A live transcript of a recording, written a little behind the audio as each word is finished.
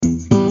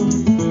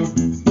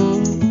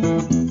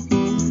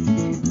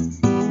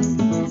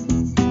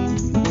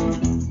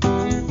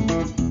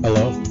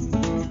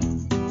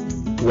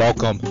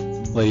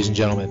Welcome, ladies and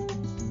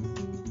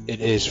gentlemen. It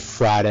is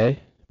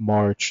Friday,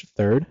 March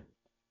 3rd.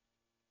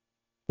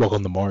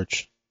 Welcome to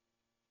March.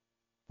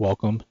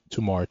 Welcome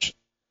to March.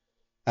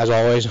 As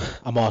always,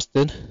 I'm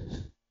Austin.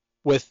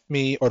 With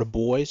me are the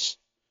boys.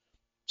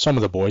 Some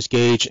of the boys,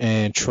 Gage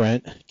and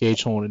Trent.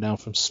 Gage holding it down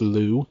from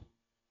SLU.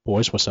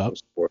 Boys, what's up?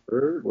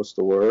 What's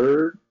the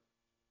word?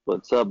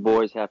 What's up,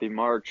 boys? Happy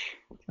March.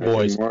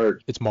 Boys, Happy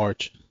March. it's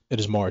March.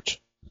 It is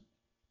March.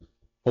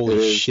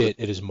 Holy shit,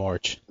 it is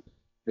March.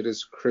 It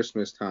is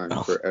Christmas time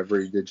for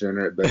every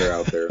degenerate better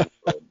out there in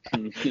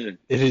the world.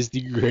 It is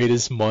the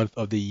greatest month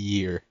of the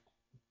year.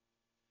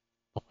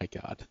 Oh my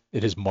god.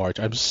 It is March.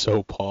 I'm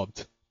so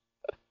pumped.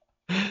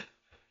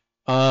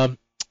 Yeah,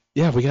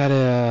 we got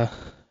a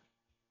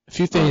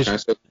few things. Can I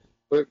say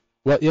quick?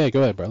 What? Yeah,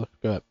 go ahead, brother.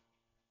 Go ahead.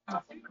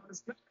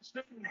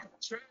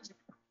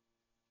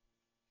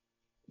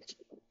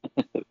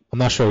 I'm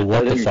not sure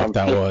what the fuck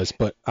that was,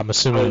 but I'm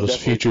assuming it was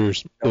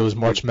futures. It was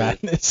March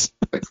Madness.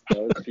 That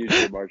was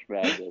future March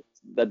Madness.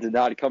 That did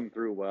not come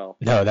through well.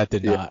 No, that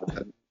did not.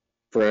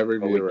 For every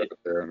viewer out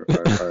there on the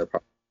Fire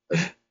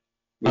Podcast,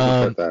 we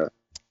can put that.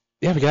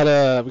 Yeah, we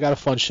got a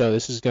fun show.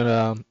 This is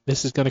gonna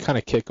kind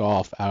of kick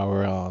off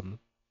our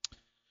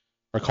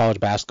college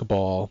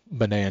basketball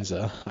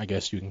bonanza, I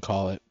guess you can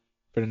call it,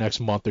 for the next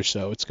month or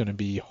so. It's gonna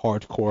be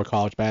hardcore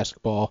college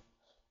basketball.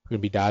 We're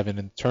gonna be diving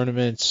into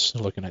tournaments,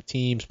 looking at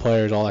teams,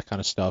 players, all that kind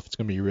of stuff. It's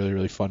gonna be really,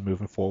 really fun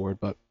moving forward.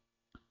 But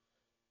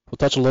we'll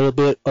touch a little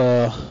bit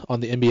on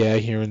the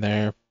NBA here and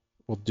there.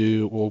 We'll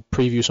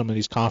preview some of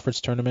these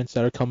conference tournaments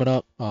that are coming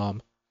up.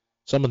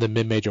 Some of the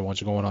mid-major ones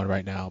are going on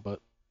right now, but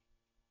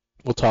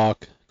we'll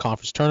talk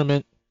conference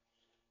tournament.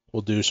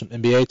 We'll do some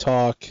NBA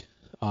talk.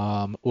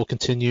 We'll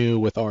continue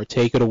with our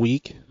take of the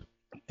week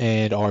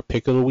and our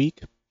pick of the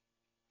week.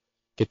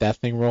 Get that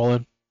thing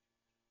rolling.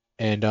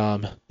 And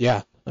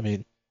yeah, I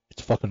mean,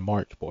 it's fucking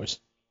March,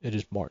 boys. It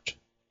is March.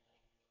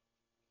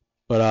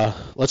 But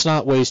let's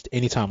not waste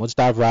any time. Let's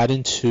dive right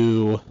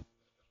into.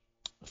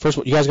 First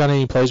of all, you guys got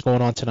any plays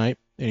going on tonight?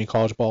 Any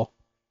college ball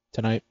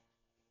tonight?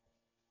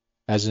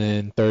 As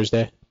in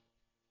Thursday?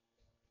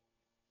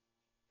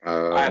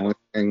 Only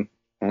thing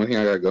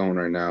I got going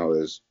right now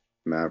is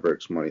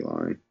Mavericks money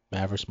line.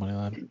 Mavericks money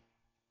line.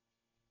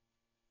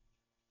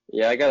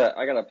 Yeah, I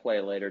gotta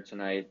play later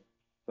tonight,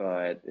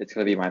 but it's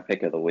gonna be my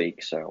pick of the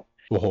week, so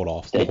We'll hold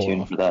off. stay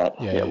tuned for that.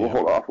 Yeah, we'll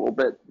hold off a little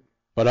bit.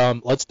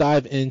 But let's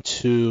dive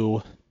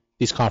into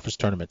these conference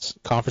tournaments.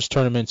 Conference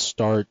tournaments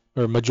start,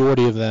 or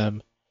majority of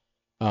them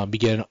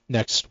begin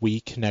next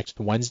week, next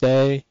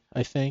Wednesday,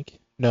 I think.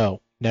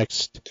 No,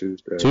 next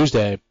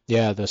Tuesday.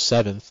 Yeah, the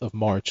 7th of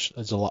March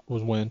was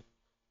when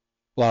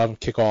a lot of them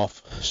kick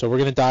off. So we're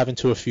gonna dive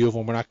into a few of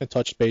them. We're not gonna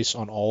touch base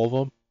on all of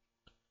them,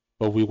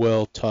 but we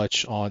will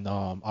touch on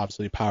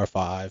obviously Power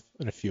 5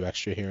 and a few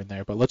extra here and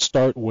there. But let's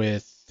start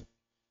with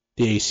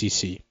the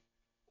ACC.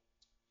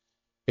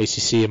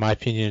 ACC, in my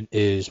opinion,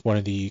 is one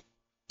of the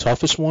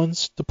toughest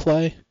ones to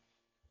play.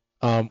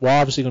 We're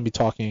obviously going to be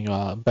talking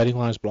betting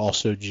lines, but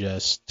also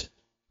just,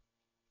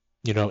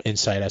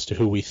 insight as to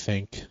who we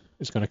think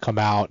is going to come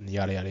out and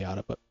yada, yada,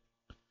 yada. But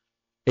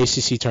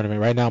ACC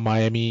tournament, right now,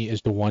 Miami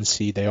is the 1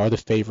 seed. They are the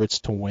favorites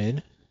to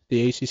win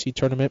the ACC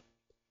tournament.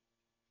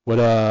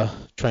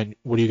 Trent,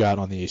 what do you got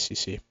on the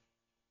ACC?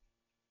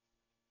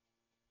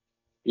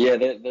 Yeah,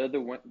 they're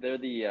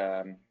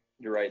the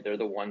you're right. They're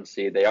the 1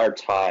 seed. They are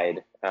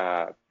tied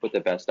with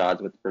the best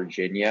odds with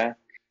Virginia,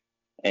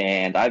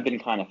 and I've been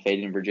kind of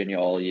fading Virginia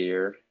all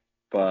year,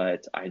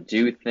 but I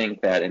do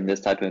think that in this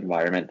type of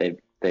environment,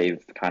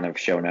 they've kind of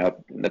shown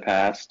up in the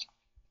past.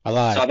 I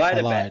lied. So I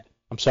lied.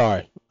 I'm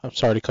sorry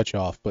to cut you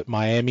off, but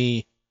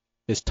Miami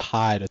is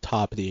tied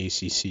atop of the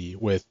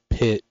ACC with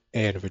Pitt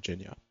and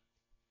Virginia.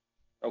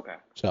 Okay.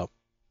 So.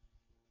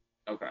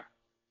 Okay.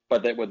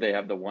 But would they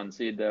have the 1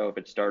 seed though if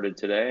it started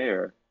today,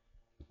 or?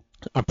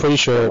 I'm pretty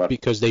sure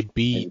because they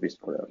beat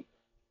Virginia.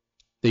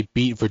 They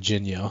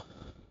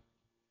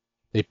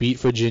beat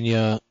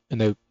Virginia and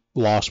they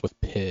lost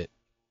with Pitt.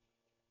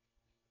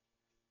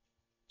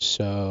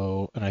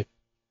 So,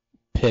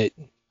 Pitt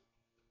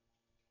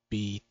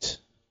beat.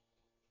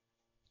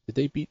 Did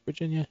they beat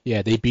Virginia?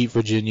 Yeah, they beat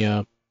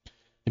Virginia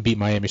and beat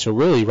Miami. So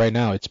really, right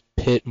now it's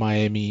Pitt,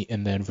 Miami,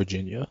 and then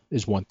Virginia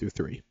is 1 through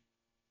 3.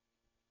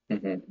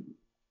 Mm-hmm.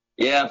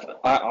 Yeah,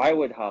 I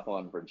would hop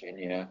on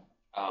Virginia.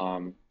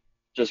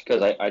 Just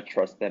because I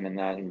trust them in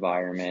that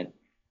environment.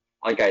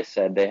 Like I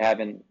said, they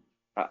haven't.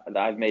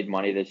 I've made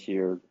money this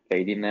year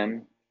fading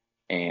them,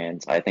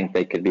 and I think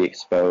they could be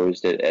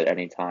exposed at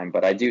any time.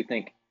 But I do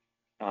think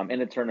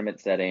in a tournament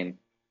setting,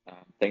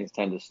 things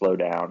tend to slow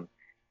down,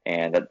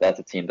 and that's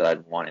a team that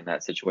I'd want in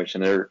that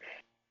situation. They're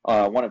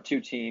one of 2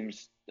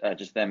 teams,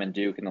 just them and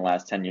Duke, in the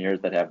last 10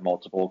 years that have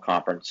multiple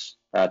conference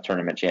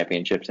tournament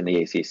championships in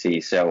the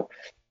ACC. So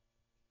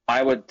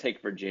I would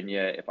take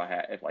Virginia if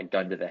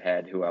gun to the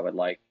head, who I would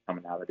like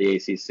coming out of the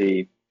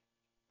ACC.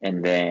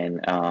 And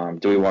then,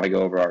 do we want to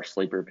go over our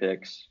sleeper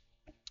picks?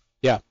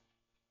 Yeah.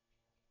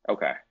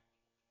 Okay.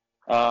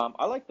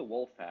 I like the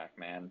Wolfpack,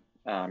 man.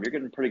 You're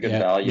getting pretty good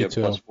value at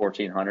plus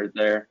 1,400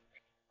 there.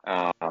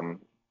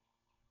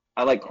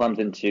 I like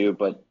Clemson too,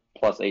 but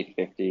plus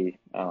 850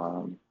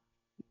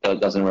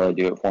 doesn't really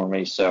do it for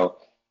me. So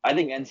I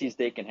think NC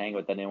State can hang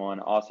with anyone.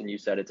 Austin, you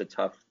said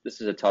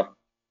this is a tough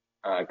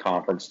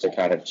conference to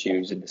kind of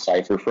choose and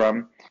decipher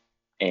from.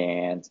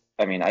 And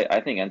I mean, I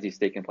think NC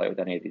State can play with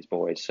any of these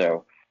boys.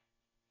 So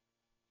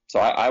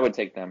I would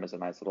take them as a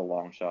nice little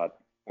long shot,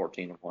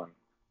 14-1.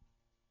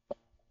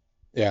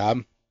 Yeah,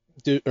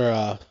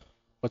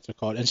 what's it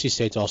called? NC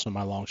State's also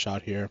my long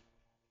shot here.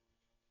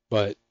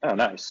 But Oh,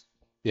 nice.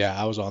 yeah,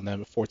 I was on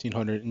them at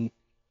 1400, and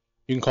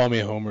you can call me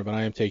a homer, but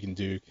I am taking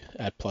Duke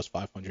at plus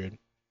 500.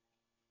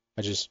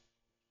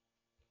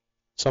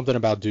 Something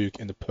about Duke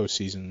in the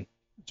postseason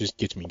just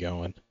gets me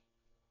going.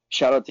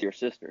 Shout out to your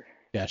sister.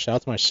 Yeah, shout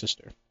out to my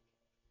sister.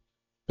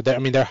 But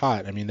they're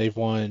hot. I mean, they've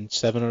won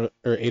 8 of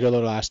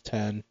their last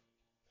 10,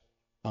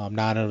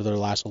 9 of their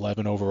last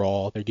 11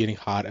 overall. They're getting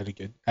hot at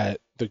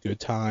the good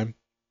time.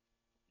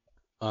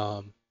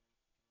 I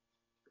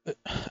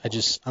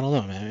don't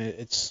know,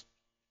 man.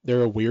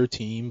 They're a weird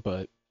team,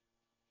 but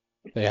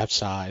they have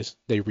size.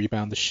 They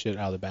rebound the shit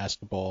out of the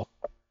basketball.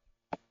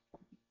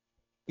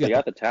 They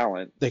got the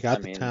talent. They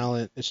got the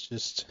talent. It's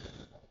just,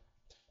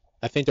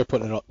 I think they're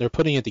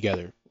putting it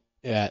together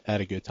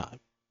at a good time.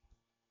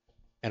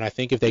 And I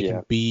think if they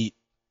can beat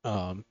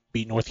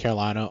North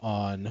Carolina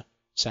on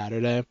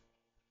Saturday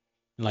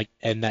and like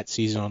end that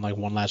season on like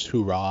one last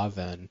hoorah,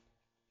 then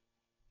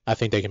I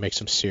think they can make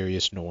some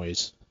serious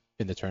noise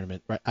in the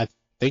tournament. Right? I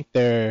think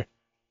they're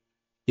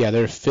a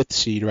 5th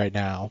seed right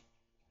now,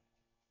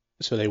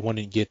 so they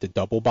wouldn't get the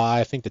double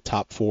bye. I think the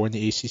top 4 in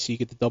the ACC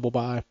get the double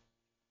bye.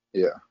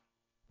 Yeah.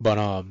 But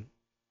I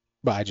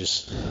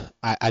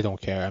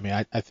don't care. I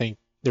mean, I think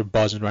they're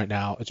buzzing right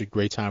now. It's a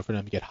great time for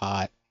them to get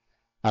hot.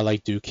 I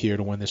like Duke here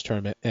to win this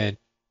tournament and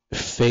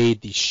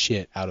fade the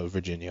shit out of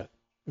Virginia.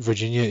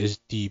 Virginia is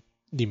the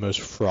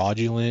most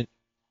fraudulent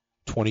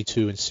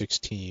 22-6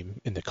 team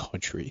in the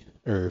country,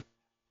 or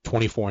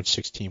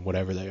 24-6 team,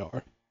 whatever they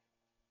are.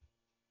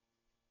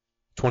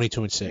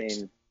 22-6. I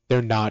mean,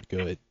 they're not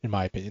good in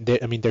my opinion.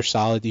 They're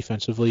solid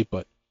defensively,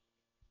 but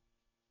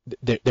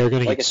they're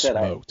going to get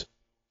smoked.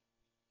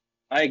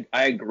 I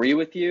agree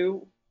with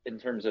you in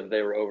terms of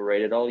they were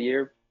overrated all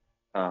year.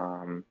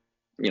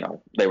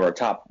 They were a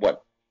top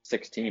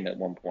 16 at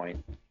one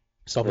point,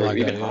 something like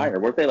even that, higher.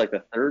 Weren't they like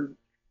the 3rd?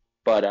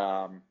 But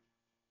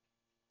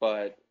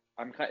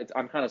I'm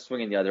kind of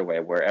swinging the other way,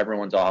 where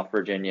everyone's off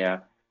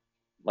Virginia.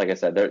 Like I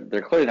said,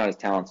 they're clearly not as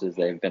talented as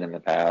they've been in the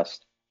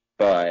past,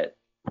 but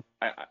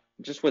I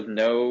just with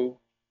no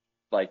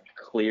like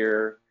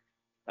clear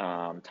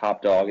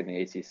top dog in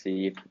the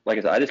ACC. Like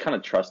I said, I just kind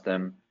of trust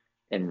them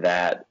in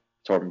that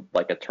sort of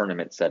like a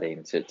tournament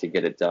setting to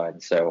get it done.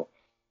 So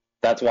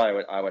that's why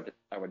I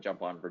would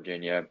jump on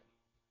Virginia.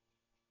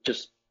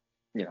 Just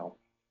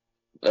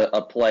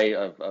a play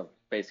of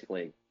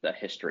basically the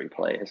history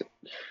play.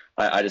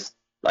 I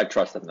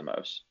trust them the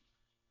most.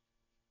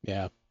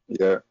 Yeah.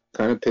 Yeah.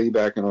 Kind of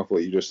piggybacking off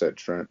what you just said,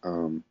 Trent. I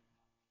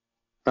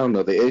don't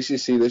know. The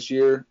ACC this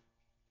year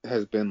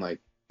has been like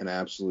an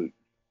absolute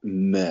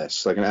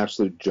mess, like an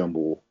absolute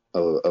jumble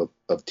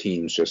of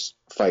teams just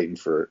fighting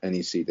for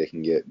any seed they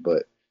can get.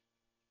 But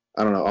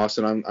I don't know,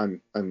 Austin.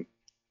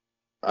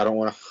 I don't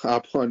want to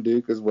hop on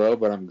Duke as well,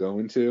 but I'm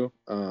going to.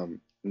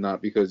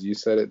 Not because you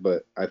said it,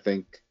 but I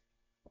think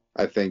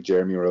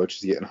Jeremy Roach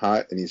is getting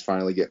hot and he's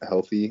finally getting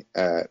healthy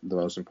at the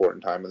most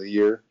important time of the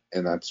year,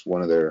 and that's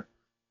one of their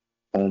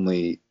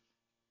only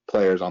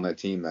players on that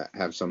team that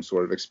have some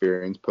sort of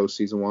experience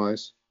postseason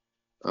wise.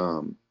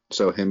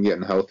 So him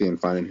getting healthy and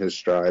finding his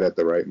stride at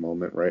the right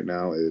moment right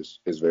now is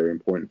very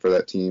important for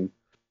that team.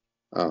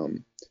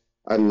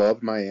 I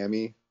love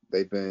Miami.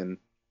 They've been,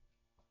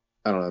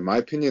 I don't know, in my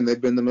opinion, they've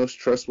been the most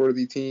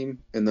trustworthy team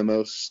and the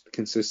most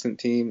consistent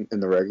team in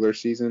the regular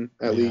season,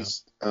 at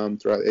least throughout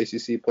the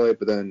ACC play.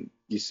 But then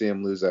you see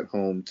them lose at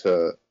home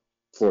to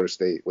Florida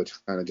State, which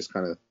kind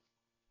of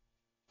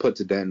puts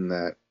a dent in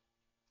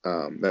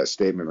that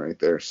statement right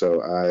there.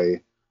 So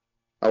I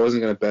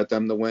wasn't going to bet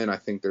them to win. I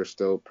think they're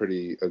still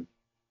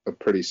a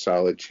pretty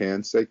solid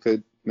chance they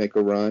could make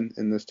a run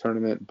in this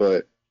tournament.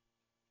 But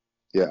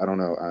yeah, I don't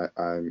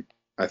know.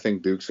 I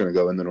think Duke's going to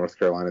go into North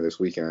Carolina this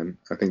weekend.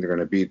 I think they're going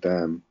to beat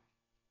them.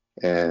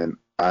 And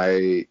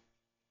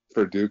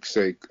for Duke's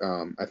sake,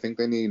 I think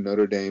they need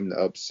Notre Dame to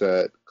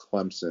upset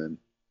Clemson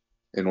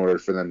in order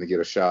for them to get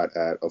a shot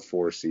at a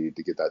 4 seed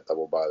to get that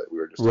double bye that we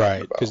were just talking about.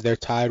 Right, because they're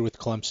tied with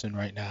Clemson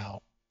right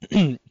now.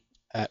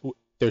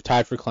 They're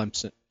tied with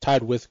Clemson,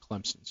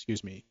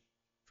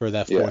 for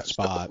that 4th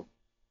spot.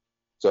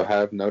 So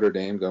have Notre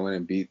Dame go in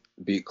and beat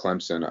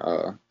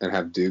Clemson, and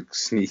have Duke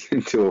sneak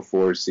into a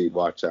 4 seed.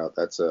 Watch out.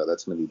 That's going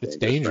to be dangerous. It's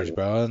dangerous,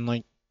 bro.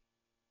 And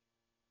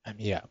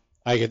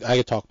I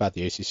could talk about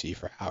the ACC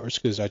for hours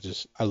because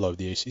I love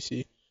the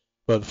ACC.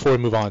 But before we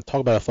move on,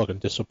 talk about a fucking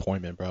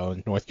disappointment, bro,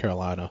 in North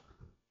Carolina.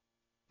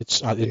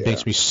 It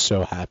makes me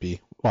so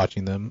happy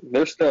watching them.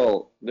 They're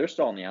still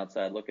on the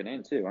outside looking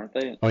in too, aren't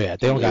they? Oh yeah,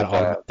 they don't got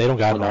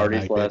an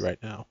automatic bid right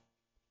now.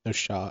 No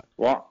shot.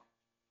 Well,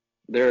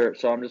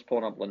 so I'm just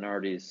pulling up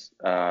Lenardi's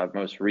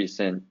most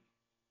recent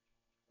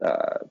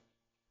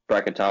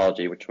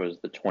bracketology, which was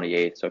the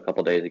 28th, so a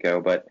couple days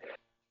ago. But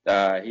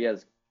he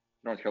has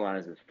North Carolina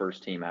as his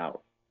first team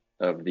out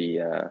of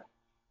the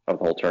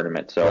whole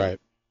tournament. So Right.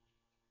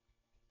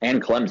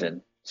 And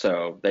Clemson,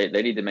 so they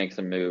need to make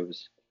some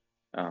moves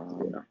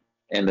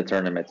in the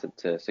tournament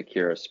to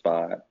secure a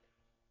spot.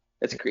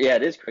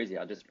 It is crazy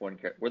how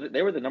disappointing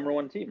they were the number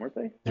one team, weren't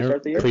they? They're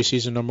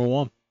preseason number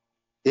one.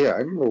 Yeah, I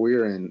remember we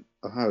were in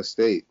Ohio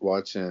State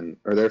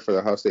there for the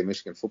Ohio State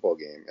Michigan football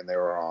game, and they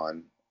were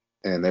on,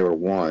 and they were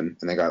one,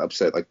 and they got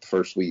upset like the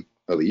first week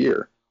of the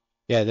year.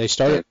 Yeah, they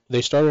started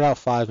out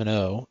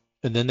 5-0,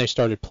 and then they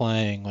started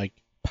playing like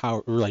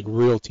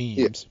real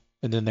teams,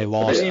 and then they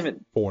lost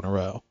 4 in a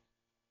row.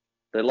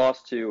 They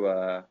lost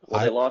to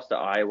they lost to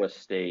Iowa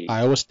State.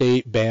 Iowa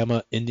State,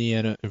 Bama,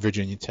 Indiana, and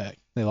Virginia Tech.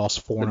 They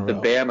lost 4 in a row. The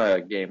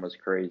Bama game was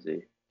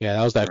crazy. Yeah,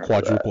 that was that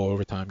quadruple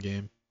overtime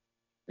game.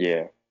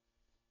 Yeah.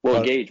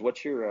 Well, Gage,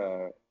 what's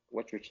your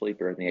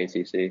sleeper in the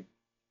ACC?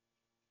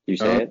 You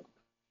say it?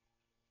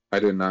 I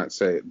did not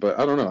say it, but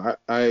I don't know.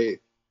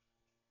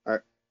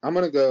 I'm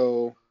gonna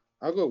go.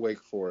 I'll go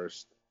Wake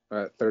Forest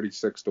at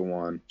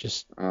 36-1.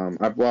 Just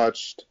I've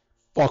watched.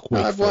 Fuck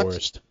Wake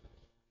Forest.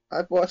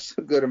 I've watched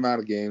a good amount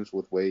of games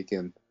with Wake,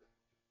 and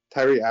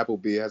Tyree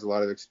Appleby has a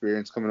lot of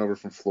experience coming over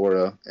from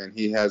Florida, and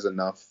he has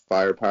enough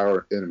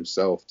firepower in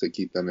himself to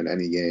keep them in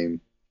any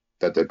game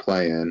that they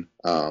play in.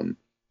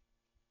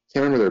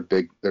 Can't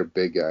remember their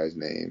big guy's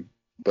name,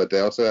 but they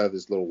also have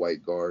this little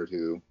white guard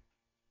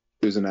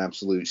who's an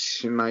absolute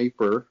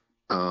sniper.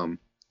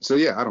 So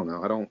yeah, I don't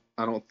know.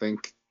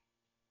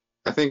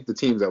 I think the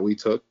teams that we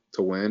took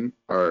to win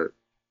are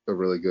a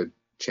really good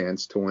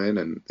chance to win,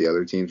 and the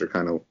other teams are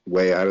kind of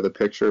way out of the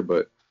picture.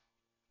 But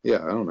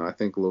yeah, I don't know. I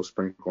think a little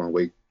sprinkle on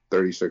Wake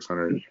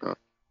 3,600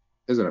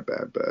 isn't a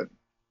bad bet.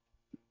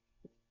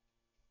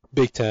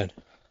 Big Ten,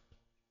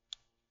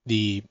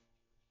 the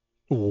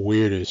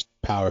weirdest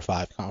Power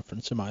 5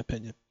 conference in my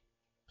opinion.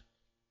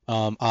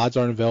 Odds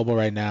aren't available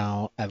right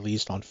now, at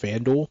least on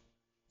FanDuel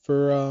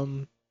for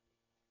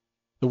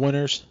the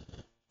winners,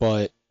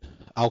 but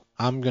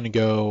I'm gonna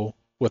go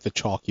with a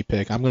chalky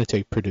pick. I'm gonna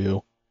take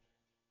Purdue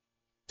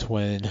to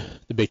win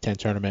the Big Ten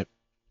tournament.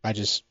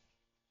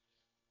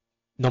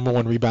 Number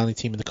one rebounding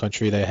team in the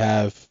country. They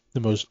have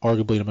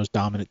arguably the most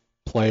dominant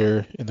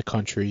player in the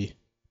country.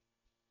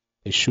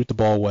 They shoot the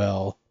ball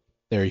well.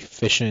 They're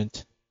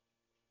efficient.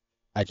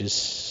 I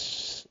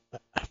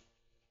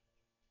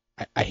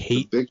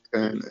hate Big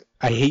Ten.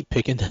 I hate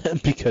picking them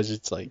because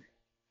it's like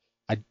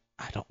I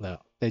don't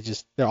know.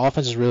 Their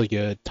offense is really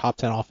good. Top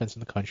 10 offense in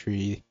the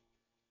country.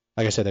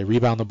 Like I said, they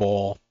rebound the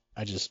ball.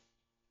 I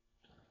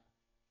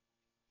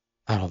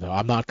don't know.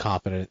 I'm not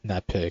confident in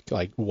that pick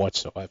like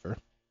whatsoever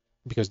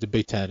because the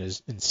Big Ten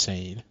is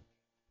insane.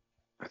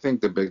 I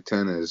think the Big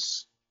Ten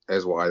is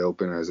as wide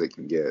open as it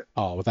can get.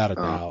 Oh, without a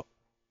doubt.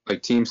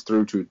 Like teams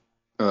through 2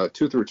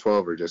 through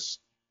 12 are just.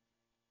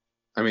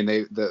 I mean,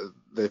 they've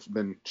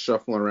been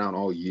shuffling around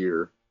all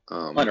year.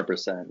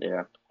 100%,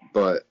 yeah.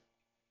 But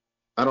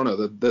I don't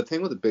know. The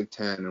thing with the Big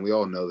Ten, and we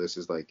all know this,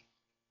 is like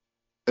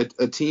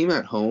a team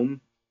at home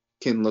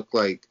can look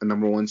like a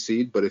number one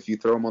seed, but if you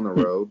throw them on the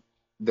road,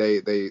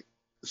 they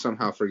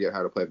somehow forget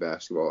how to play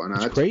basketball, and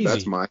that's crazy.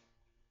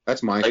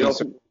 That's my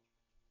concern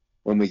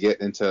when we get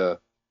into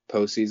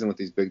postseason with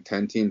these Big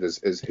Ten teams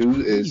is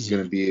who is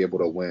going to be able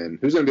to win?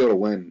 Who's going to be able to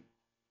win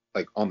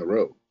like on the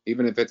road?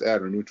 Even if it's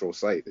at a neutral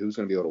site, who's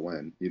going to be able to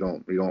win? You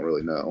don't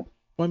really know.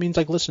 Well, I mean,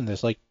 like, listen to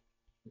this. Like,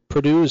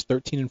 Purdue is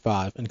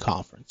 13-5 in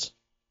conference,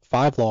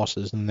 5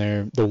 losses, and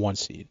they're the 1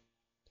 seed.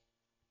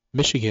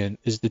 Michigan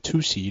is the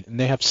 2 seed, and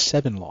they have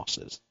 7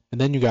 losses. And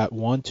then you got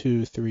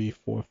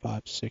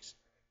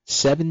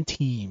 7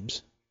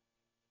 teams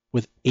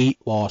with 8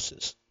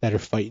 losses that are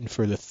fighting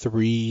for the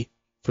 3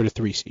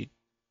 seed.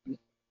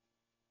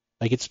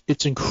 Like,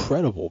 it's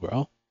incredible,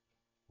 bro.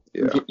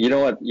 Yeah. You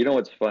know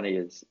what's funny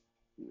is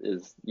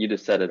you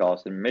just said it,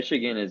 Austin.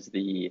 Michigan is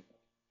the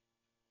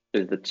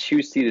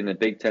 2 seed in the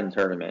Big Ten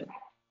tournament.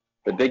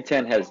 The Big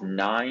Ten has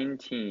 9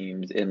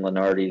 teams in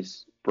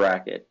Lenardi's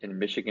bracket, and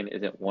Michigan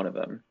isn't one of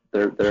them.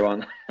 They're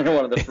on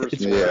one of the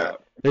first 4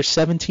 out. They're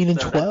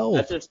 17-12.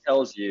 That just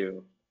tells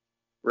you,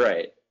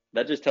 right?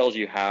 That just tells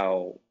you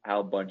how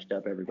bunched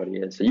up everybody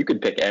is. So you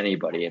could pick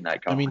anybody in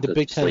that conference. I mean, the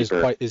Big Ten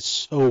is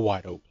so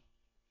wide open.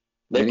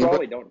 They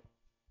probably don't.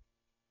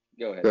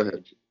 Go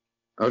ahead.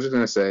 I was just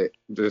going to say,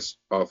 just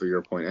off of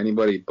your point,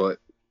 anybody but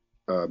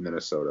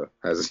Minnesota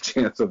has a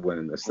chance of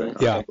winning this thing.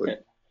 Yeah.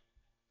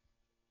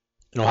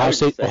 And Ohio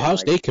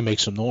State can make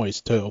some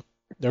noise, too.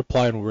 They're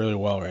playing really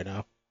well right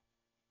now.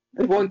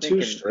 They've won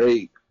 2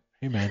 straight.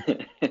 Hey, man.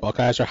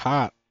 Buckeyes are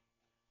hot.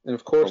 And,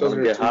 of course, those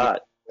are get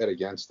hot. Bet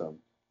against them.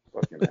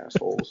 Fucking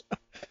assholes.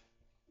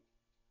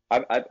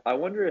 I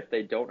wonder if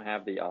they don't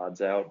have the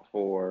odds out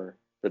for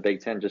the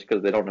Big Ten just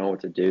because they don't know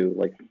what to do.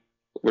 Like,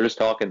 we're just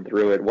talking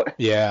through it.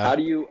 Yeah. How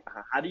do you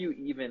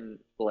even,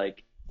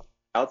 like,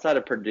 outside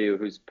of Purdue,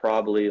 who's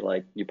probably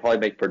like, you probably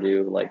make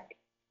Purdue like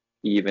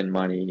even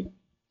money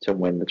to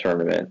win the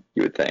tournament,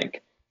 you would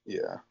think.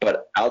 Yeah.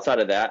 But outside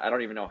of that, I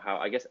don't even know how.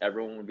 I guess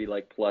everyone would be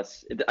like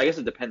plus. I guess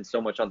it depends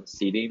so much on the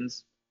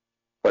seedings,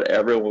 but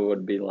everyone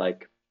would be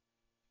like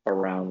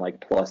around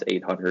like plus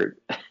 800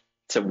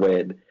 to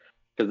win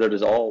because they're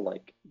just all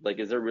like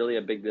is there really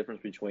a big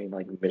difference between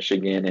like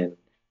Michigan and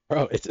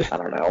Bro, it's I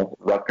don't know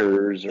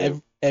Rutgers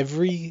or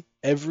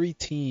every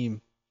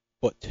team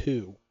but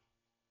two.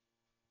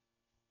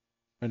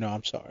 Or no,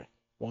 I'm sorry.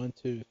 1,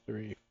 2,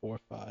 3, 4,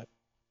 5,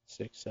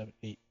 6, 7,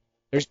 8.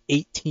 There's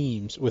 8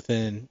 teams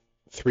within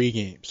 3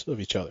 games of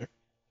each other,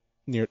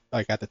 near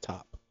like at the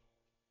top.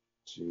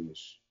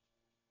 Jeez.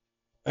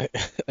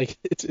 Like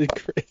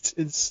it's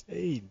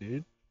insane,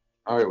 dude.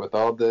 All right, with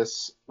all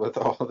this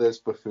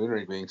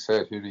buffoonery being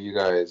said, who do you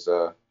guys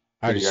have?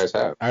 I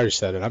already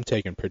said it. I'm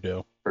taking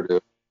Purdue.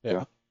 Purdue.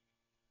 Yeah.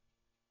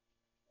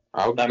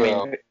 I'll I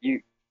go. mean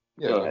you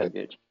go ahead,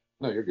 Gage.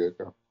 No, you're good.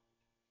 Go.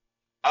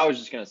 I was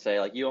just gonna say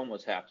like you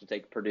almost have to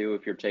take Purdue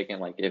if you're taking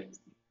like if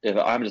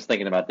I'm just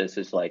thinking about this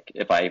is like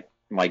if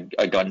my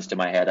guns to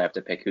my head I have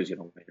to pick who's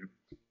gonna win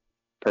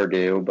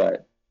Purdue,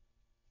 but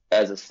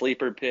as a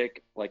sleeper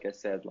pick, like I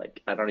said,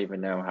 like I don't even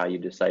know how you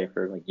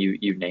decipher. Like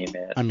you name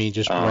it. I mean,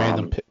 just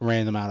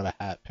random out of a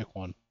hat, pick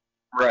one.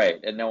 Right,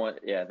 and no one,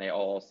 yeah, and they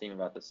all seem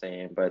about the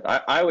same. But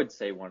I would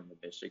say one of the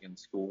Michigan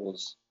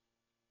schools,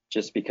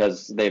 just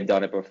because they've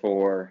done it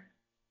before,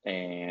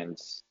 and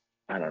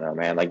I don't know,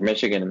 man. Like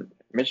Michigan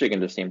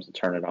just seems to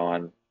turn it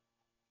on.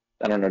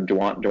 I don't know.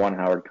 Juwan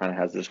Howard kind of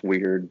has this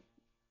weird,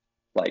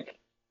 like,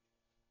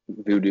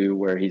 voodoo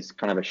where he's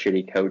kind of a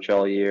shitty coach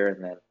all year,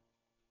 and then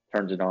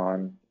turns it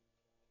on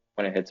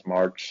when it hits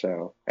March.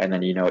 So, and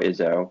then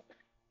Izzo.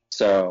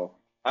 So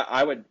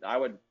I would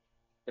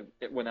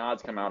when the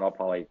odds come out, I'll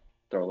probably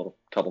throw a little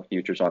couple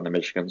futures on the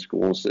Michigan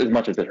schools, as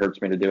much as it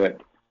hurts me to do it.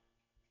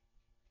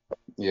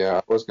 Yeah,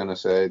 I was gonna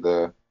say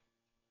the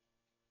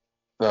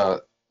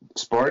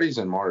Sparties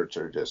in March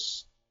are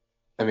just.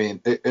 I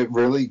mean, it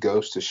really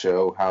goes to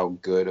show how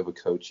good of a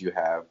coach you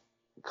have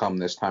come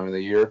this time of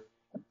the year.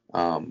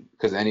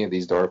 Because any of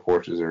these dark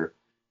horses or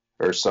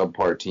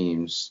subpar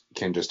teams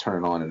can just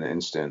turn it on in an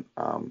instant.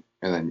 And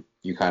then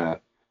you kind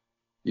of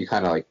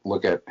like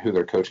look at who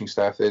their coaching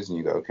staff is and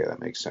you go, okay,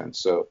 that makes sense.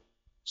 So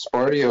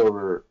Sparty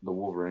over the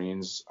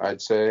Wolverines,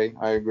 I'd say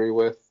I agree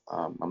with.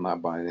 I'm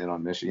not buying in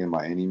on Michigan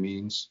by any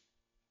means,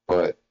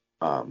 but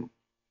I'll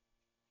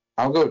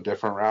go a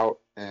different route.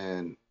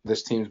 And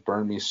this team's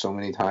burned me so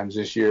many times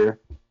this year,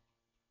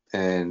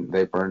 and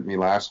they burned me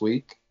last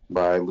week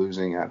by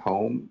losing at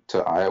home to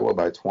Iowa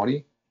by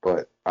 20.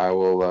 But I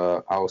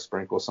will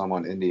sprinkle some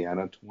on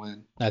Indiana to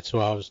win. That's who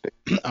I was.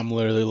 I'm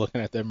literally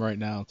looking at them right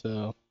now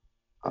too.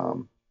 I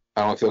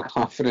don't feel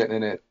confident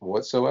in it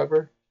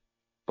whatsoever,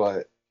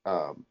 but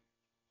I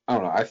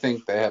don't know. I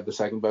think they have the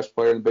second best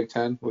player in the Big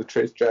Ten with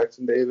Trace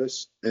Jackson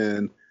Davis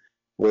and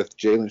with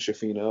Jalen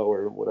Schifino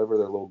or whatever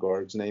their little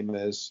guard's name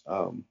is,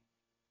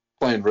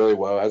 playing really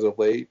well as of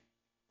late.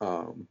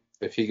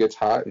 If he gets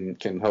hot and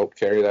can help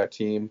carry that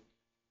team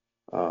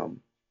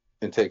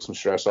and take some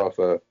stress off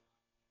of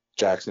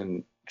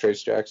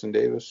Trace Jackson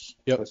Davis,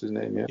 that's his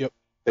name, yeah. Yep.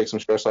 Take some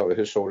stress off of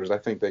his shoulders. I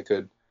think they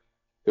could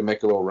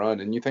make a little run.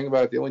 And you think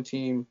about it, the only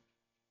team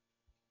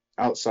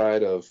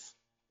outside of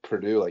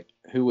Purdue, like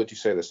who would you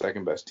say the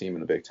second best team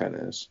in the Big Ten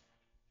is?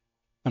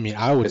 I mean,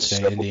 I would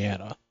say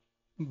Indiana,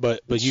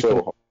 but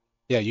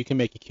you can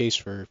make a case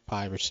for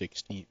 5 or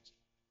 6 teams.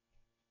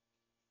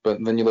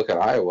 But then you look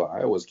at Iowa.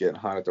 Iowa's getting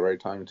hot at the right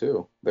time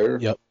too.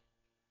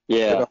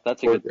 Yeah,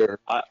 that's a good.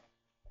 I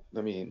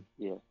mean,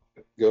 yeah.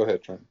 Go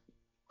ahead, Trent.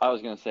 I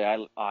was gonna say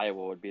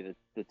Iowa would be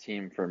the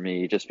team for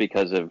me, just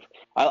because of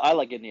I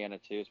like Indiana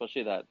too,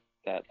 especially that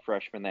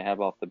freshman they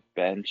have off the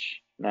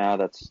bench now.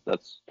 That's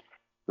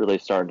really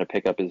starting to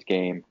pick up his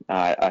game.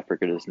 I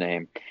forget his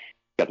name.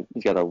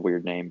 He's got a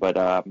weird name, but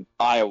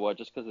Iowa,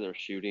 just because of their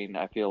shooting,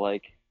 I feel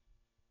like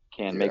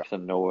can make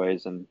some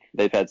noise, and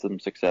they've had some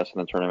success in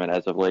the tournament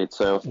as of late.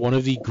 So one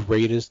of the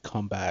greatest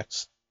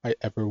comebacks I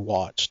ever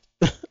watched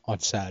on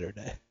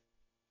Saturday.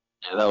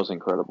 Yeah, that was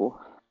incredible.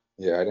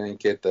 Yeah, I didn't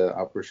get the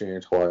opportunity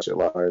to watch it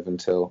live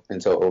until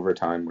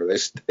overtime, where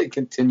they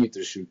continued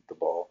to shoot the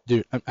ball.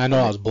 Dude, I know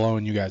I was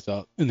blowing you guys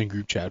up in the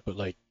group chat, but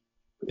like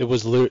it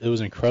was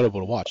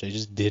incredible to watch.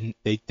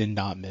 They did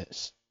not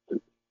miss.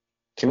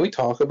 Can we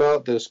talk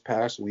about this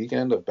past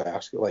weekend of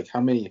basketball? Like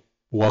how many?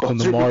 Welcome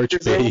to March,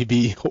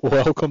 baby.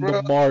 Welcome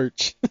to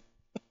March.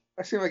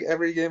 I seem like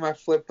every game I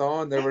flipped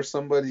on, there was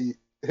somebody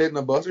hitting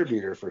a buzzer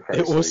beater for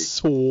Christ's sake. It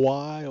was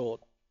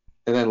wild.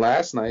 And then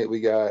last night we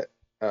got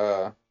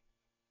I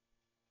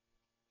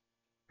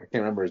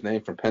can't remember his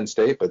name from Penn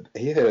State, but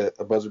he hit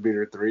a buzzer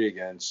beater 3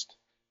 against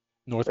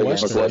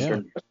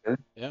Northwestern.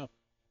 Yeah.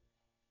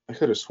 I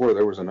could have swore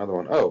there was another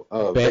one.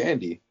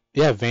 Vandy.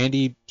 Yeah,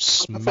 Vandy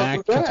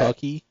smacked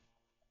Kentucky.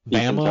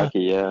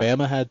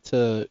 Bama had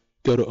to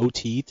go to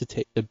OT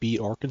to beat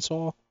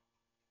Arkansas.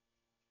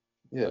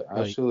 Yeah,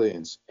 absolutely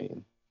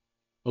insane.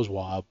 It was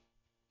wild.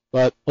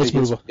 But let's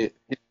move on.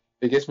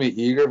 It gets me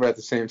eager, but at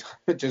the same time,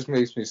 it just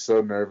makes me so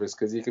nervous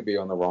because you could be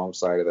on the wrong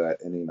side of that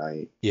any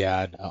night. Yeah,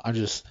 I know. I'm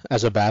just,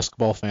 as a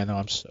basketball fan, though,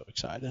 I'm so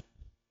excited.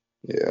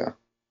 Yeah.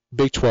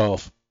 Big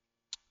 12.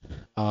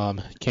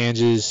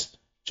 Kansas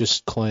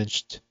just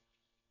clinched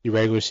the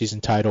regular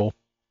season title.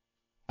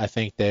 I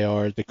think they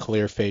are the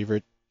clear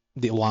favorite.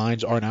 The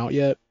lines aren't out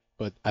yet,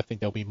 but I think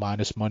they'll be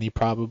minus money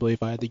probably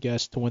if I had to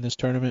guess to win this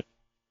tournament.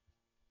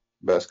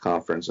 Best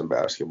conference in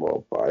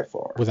basketball by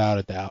far. Without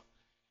a doubt.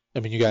 I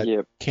mean, you got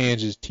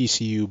Kansas,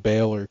 TCU,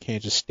 Baylor,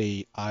 Kansas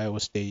State, Iowa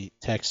State,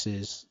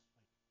 Texas,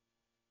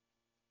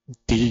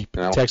 deep,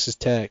 Texas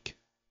Tech.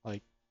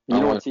 Like,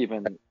 you know what's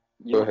even?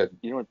 Go ahead.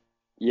 You know what?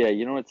 Yeah,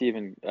 you know what's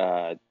even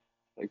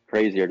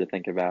crazier to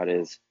think about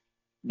is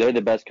they're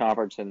the best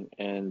conference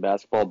in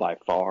basketball by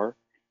far,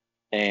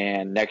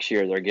 and next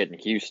year they're getting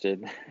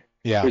Houston,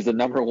 who's the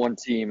number one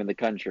team in the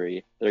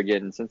country. They're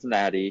getting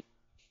Cincinnati.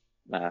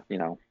 You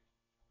know,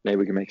 maybe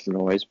we can make some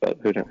noise, but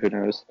who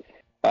knows?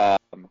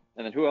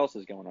 And then who else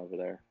is going over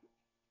there?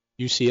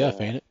 UCF,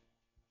 ain't it?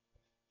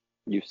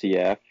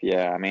 UCF,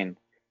 yeah. I mean,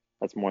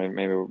 that's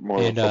maybe more.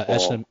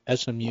 And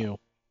SMU.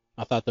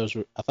 I thought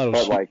it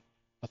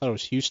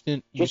was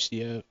Houston,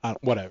 UCF,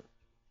 whatever.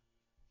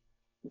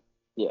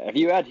 Yeah, if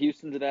you add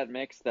Houston to that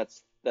mix,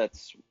 that's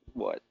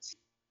what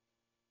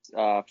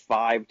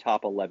 5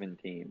 top 11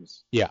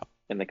 teams. Yeah.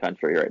 In the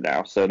country right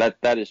now, so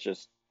that is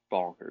just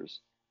bonkers.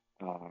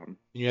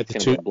 You had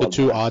the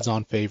two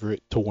odds-on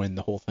favorite to win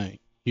the whole thing,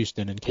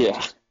 Houston and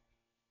Kansas.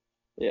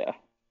 Yeah.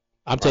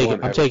 I'm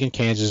taking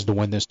Kansas to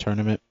win this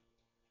tournament.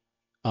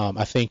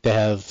 I think they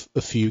have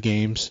a few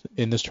games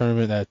in this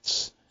tournament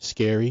that's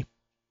scary,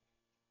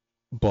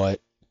 but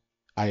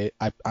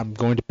I'm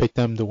going to pick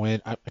them to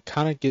win. I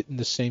kind of getting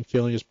the same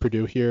feeling as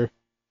Purdue here.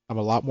 I'm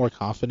a lot more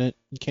confident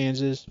in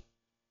Kansas,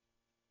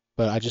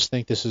 but I just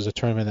think this is a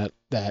tournament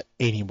that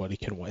anybody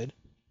can win.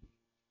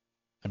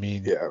 I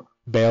mean,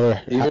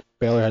 Baylor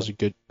has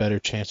a better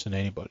chance than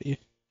anybody.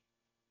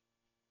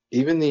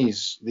 Even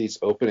these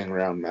opening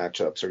round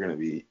matchups are going to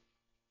be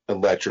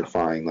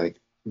electrifying. Like,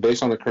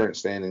 based on the current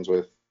standings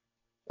with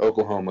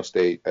Oklahoma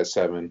State at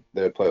 7,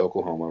 they would play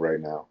Oklahoma right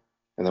now,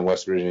 and then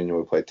West Virginia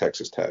would play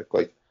Texas Tech.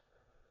 Like,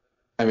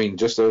 I mean,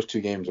 just those 2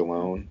 games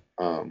alone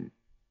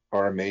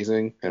are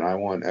amazing, and I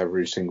want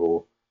every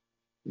single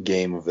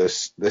game of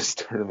this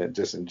tournament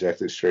just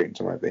injected straight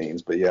into my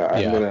veins. But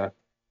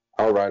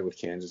I'll ride with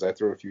Kansas. I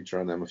threw a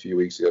future on them a few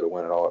weeks ago to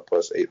win it all at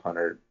plus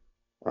 800.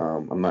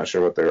 I'm not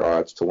sure what their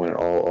odds to win it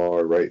all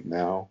are right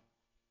now.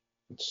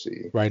 Let's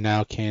see. Right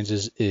now,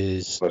 Kansas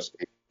is plus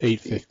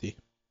 850.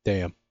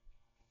 Damn.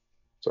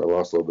 So I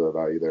lost a little bit of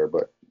value there,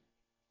 but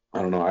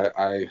I don't know.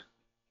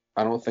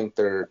 I don't think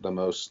they're the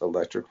most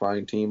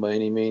electrifying team by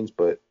any means,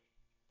 but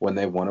when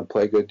they want to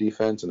play good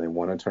defense and they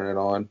want to turn it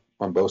on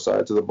both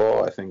sides of the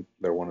ball, I think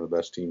they're one of the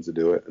best teams to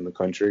do it in the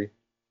country.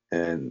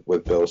 And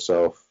with Bill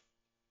Self,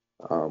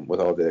 with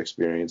all the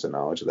experience and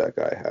knowledge that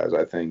guy has,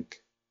 I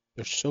think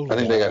they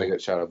got a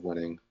good shot of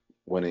winning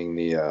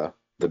the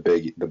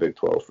Big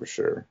 12 for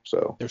sure.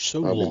 So they're so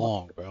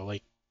long, bro.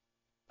 Like,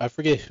 I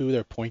forget who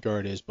their point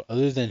guard is, but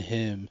other than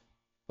him,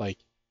 like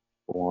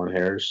DeJuan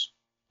Harris.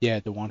 Yeah,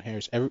 DeJuan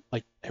Harris.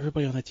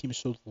 Everybody on that team is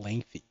so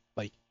lengthy.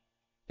 Like,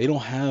 they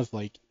don't have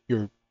like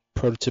your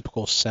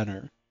prototypical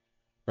center,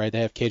 right?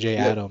 They have KJ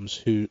Adams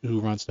who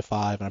runs the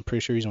 5, and I'm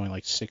pretty sure he's only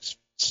like 6'6",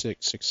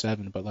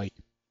 6'7", but like.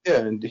 Yeah,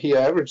 and he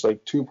averaged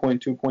like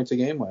 2.2 points a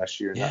game last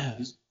year. Yeah.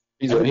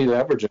 He's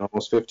averaging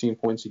almost 15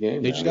 points a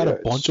game. They just got a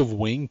bunch of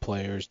wing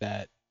players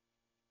that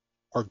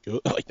are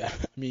good like that.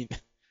 I mean,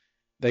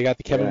 they got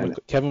the Kevin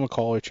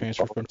McCullough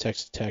transfer from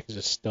Texas Tech as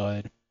a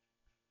stud.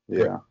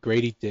 Yeah.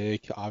 Grady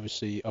Dick,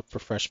 obviously up for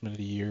Freshman of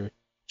the Year.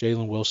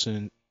 Jalen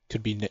Wilson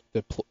could be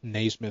the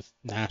Naismith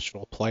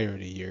National Player of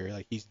the Year.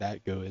 Like, he's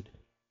that good.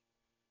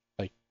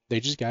 Like,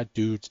 they just got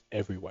dudes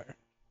everywhere.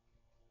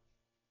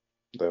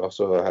 They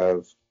also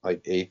have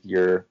like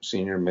 8th-year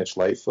senior Mitch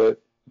Lightfoot.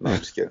 No, I'm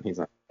just kidding. He's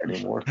not there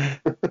anymore.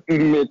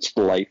 Mitch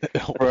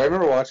Lightfoot. Bro, I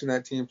remember watching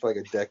that team for like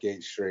a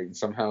decade straight, and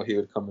somehow he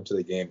would come into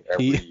the game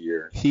every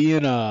year. He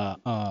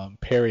and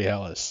Perry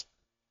Ellis.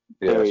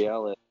 Perry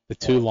Ellis. The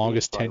 2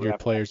 longest tenured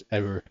players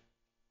ever.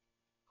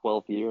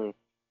 12th year.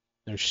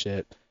 No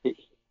shit. He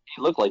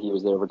looked like he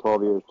was there for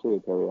 12 years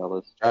too, Perry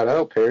Ellis. I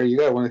know, Perry. You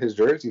got one of his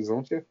jerseys,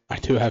 don't you? I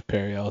do have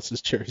Perry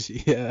Ellis's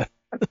jersey, yeah.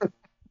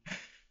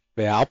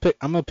 But yeah,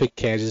 I'm gonna pick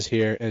Kansas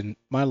here, and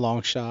my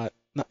long shot.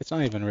 It's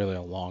not even really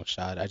a long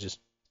shot. I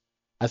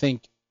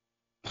think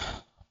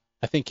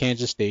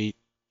Kansas State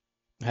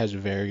has a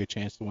very good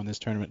chance to win this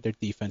tournament. Their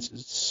defense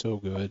is so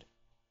good.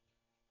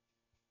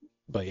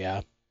 But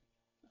yeah,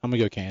 I'm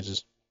gonna go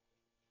Kansas.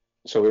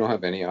 So we don't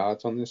have any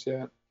odds on this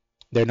yet?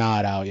 They're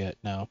not out yet,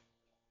 no.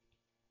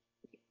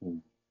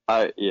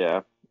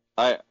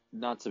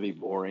 Not to be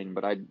boring,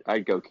 but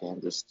I'd go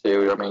Kansas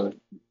too. I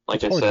mean,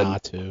 like it's I said,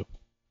 not to.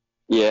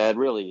 Yeah, it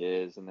really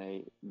is,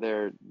 and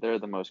they're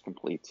the most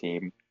complete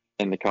team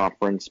in the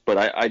conference. But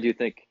I do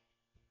think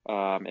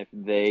if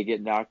they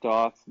get knocked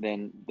off,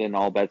 then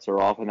all bets are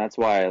off, and that's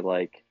why I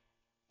like.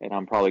 And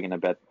I'm probably going to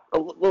bet a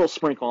little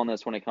sprinkle on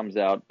this when it comes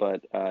out,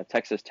 but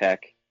Texas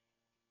Tech,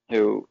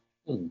 who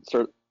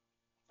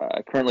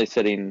currently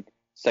sitting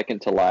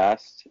second to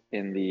last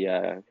in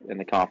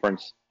the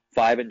conference,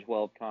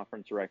 5-12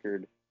 conference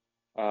record,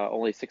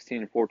 only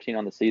 16 and 14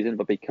 on the season,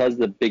 but because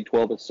the Big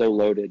 12 is so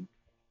loaded,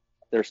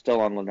 they're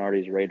still on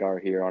Lenardi's radar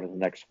here on his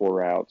next 4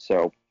 routes.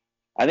 So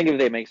I think if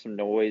they make some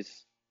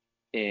noise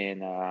in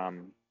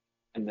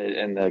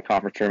the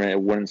conference tournament,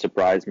 it wouldn't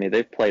surprise me.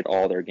 They've played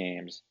all their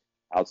games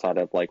outside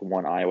of like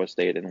one Iowa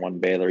State and one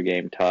Baylor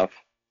game tough.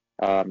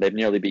 They've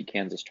nearly beat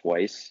Kansas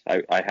twice.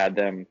 I had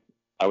them.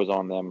 I was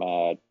on them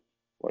a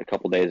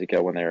couple days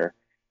ago when they're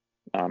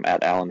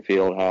at Allen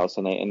Fieldhouse,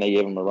 and they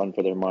gave them a run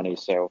for their money.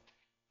 So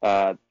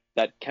that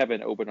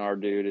Kevin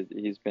Obenard dude,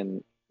 he's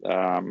been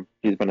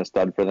a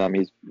stud for them.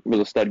 He was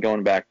a stud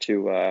going back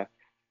to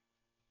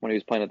when he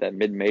was playing at that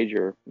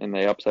mid-major and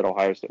they upset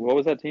Ohio State. What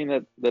was that team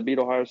that beat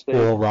Ohio State?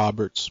 Oral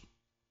Roberts.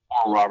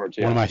 Oral Roberts,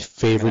 yeah. One of my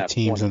favorite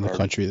teams in the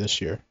country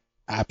this year.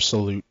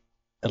 Absolute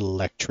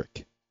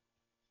electric.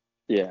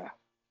 Yeah,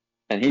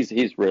 and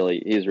he's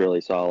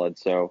really solid.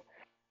 So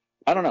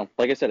I don't know.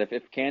 Like I said,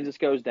 if Kansas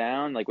goes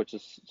down, like which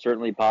is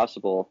certainly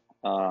possible,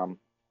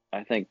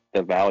 I think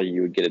the value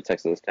you would get at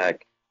Texas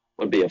Tech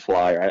would be a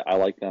flyer. I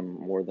like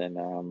them more than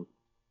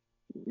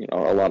a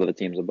lot of the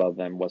teams above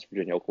them: West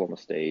Virginia, Oklahoma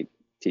State,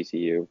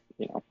 TCU.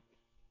 So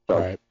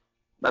right.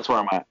 That's where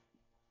I'm at.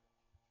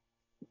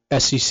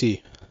 SEC.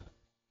 You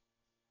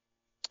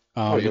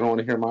don't want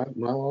to hear my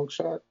long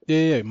shot?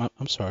 Yeah.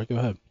 I'm sorry. Go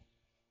ahead.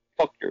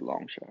 Fuck your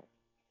long shot.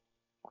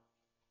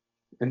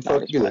 And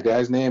fuck you. The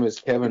guy's name is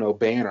Kevin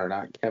O'Banner,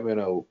 not Kevin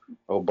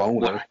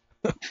O'Boner.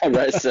 What did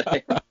I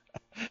say?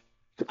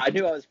 I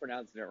knew I was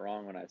pronouncing it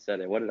wrong when I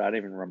said it. I don't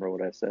even remember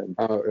what I said.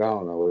 I don't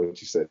know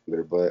what you said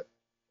either, but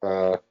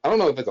I don't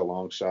know if it's a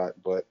long shot,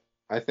 but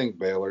I think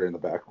Baylor in the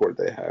backcourt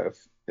they have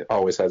it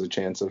always has a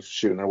chance of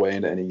shooting their way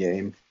into any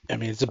game. I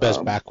mean, it's the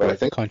best backcourt in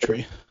the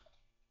country.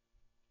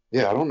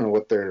 Yeah, I don't know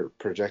what their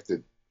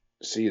projected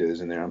seed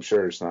is in there. I'm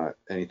sure it's not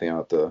anything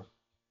that'll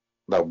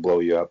blow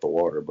you out the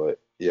water, but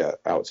yeah,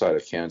 outside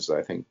of Kansas,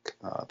 I think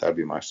that'd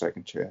be my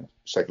second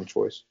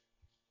choice.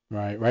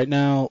 Right. Right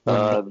now,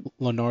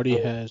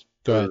 Lenardi has.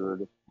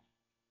 Go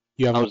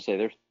ahead. I would say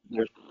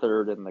they're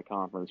third in the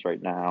conference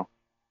right now.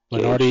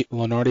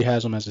 Lenardi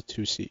has them as a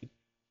 2 seed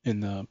in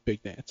the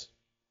Big Dance.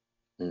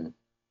 Mm.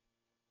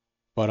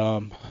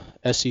 But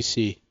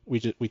SEC,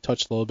 we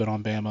touched a little bit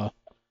on Bama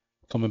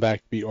coming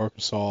back to beat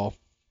Arkansas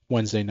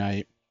Wednesday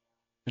night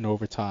in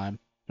overtime.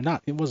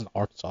 It wasn't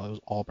Arkansas, it was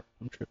Auburn.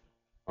 I'm tripping.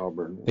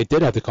 Auburn. They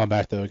did have to come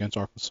back though against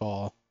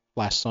Arkansas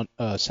last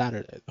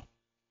Saturday though.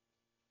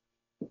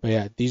 But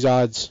yeah, these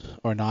odds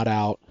are not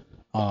out.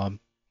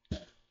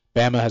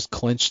 Bama has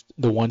clinched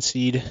the 1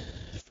 seed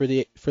for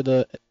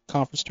the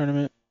conference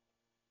tournament.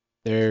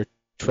 They're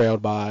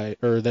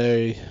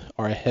they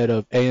are ahead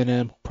of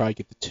A&M, probably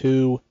get the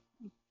 2,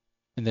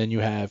 and then you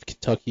have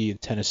Kentucky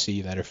and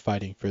Tennessee that are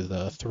fighting for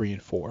the 3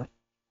 and 4.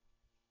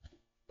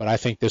 But I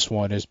think this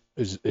one is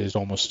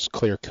almost as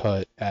clear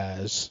cut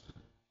as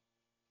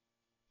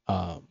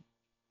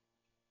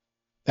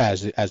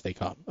they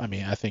come. I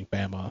mean, I think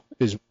Bama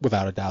is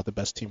without a doubt the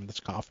best team in this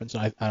conference,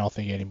 and I don't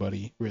think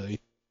anybody really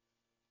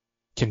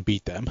can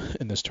beat them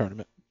in this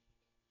tournament.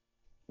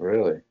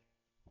 Really?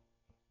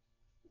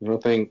 You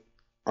don't think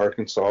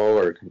Arkansas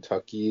or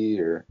Kentucky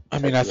or I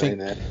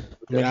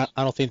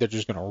don't think they're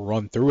just going to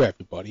run through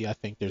everybody. I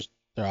think they're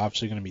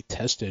obviously going to be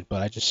tested,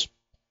 but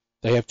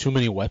they have too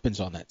many weapons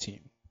on that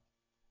team.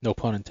 No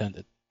pun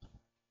intended.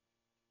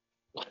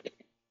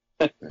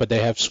 But they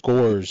have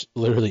scores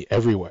literally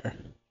everywhere.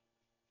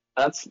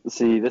 I'm a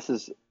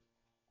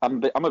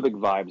big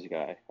vibes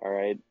guy, all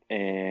right,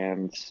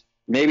 and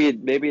maybe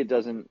it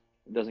doesn't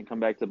come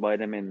back to bite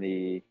him in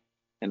the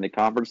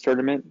conference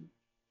tournament,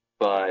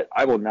 but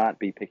I will not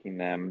be picking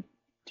them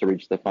to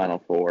reach the Final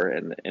Four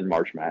in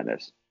March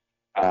Madness.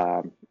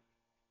 I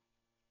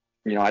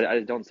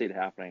just don't see it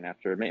happening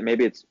after.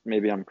 Maybe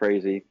I'm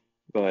crazy,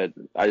 but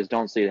I just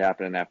don't see it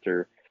happening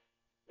after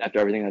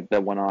everything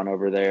that went on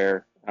over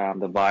there.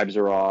 The vibes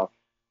are off,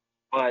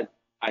 but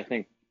I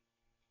think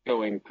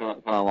going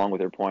kind of along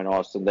with your point,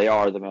 Austin, they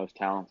are the most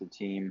talented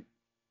team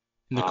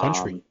in the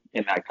country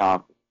in that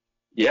comp.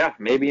 Yeah,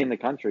 maybe in the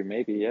country,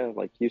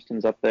 like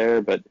Houston's up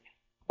there, but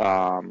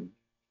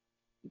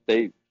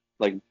they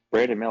like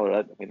Brandon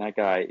Miller. That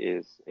guy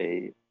is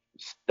a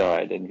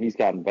stud, and he's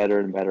gotten better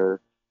and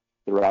better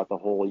throughout the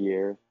whole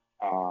year.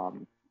 I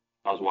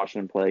was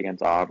watching him play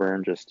against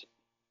Auburn.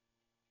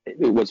 It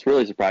was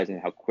really surprising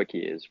how quick he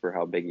is for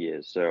how big he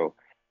is. So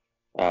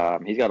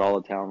he's got all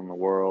the talent in the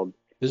world.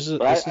 This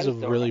is a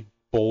really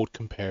bold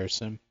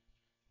comparison,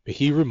 but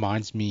he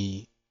reminds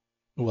me,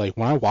 like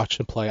when I watch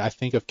him play, I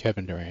think of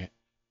Kevin Durant.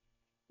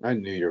 I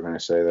knew you were going to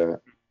say that.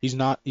 He's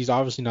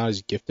obviously not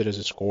as gifted as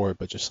a scorer,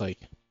 but just like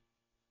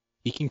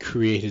he can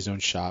create his own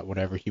shot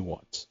whenever he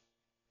wants.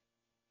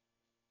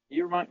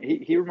 He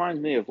reminds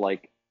me of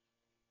like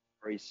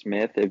Jabari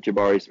Smith. If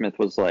Jabari Smith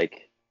was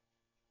like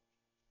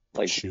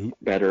shoot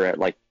better at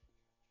like,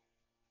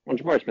 well,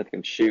 Jabari Smith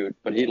can shoot,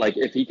 but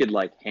if he could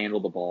like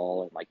handle the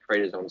ball and like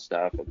create his own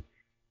stuff, and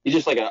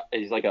he's like an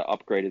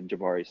upgraded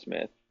Jabari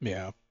Smith.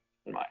 Yeah,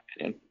 in my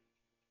opinion.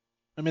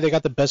 I mean, they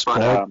got the best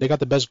guard. They got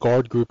the best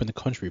guard group in the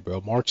country,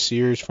 bro. Mark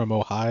Sears from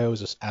Ohio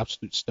is an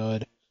absolute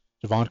stud.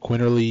 Javon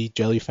Quinterly,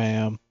 Jelly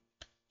Fam,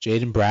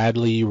 Jaden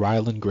Bradley,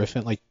 Rylan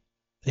Griffin. Like,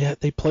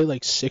 they play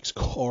like 6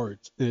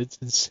 guards. It's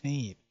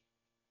insane.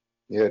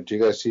 Yeah, did you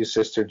guys see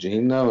Sister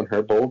Jean, though, and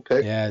her bold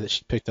pick? Yeah,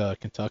 she picked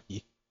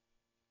Kentucky.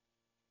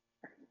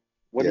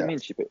 What do you mean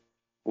she picked?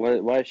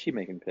 Why is she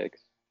making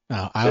picks?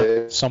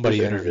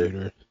 Somebody interviewed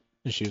her,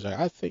 and she was like,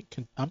 I think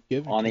I'm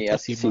giving on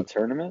Kentucky the SEC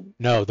tournament?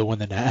 No, the one,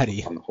 the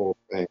Natty. On the whole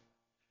thing.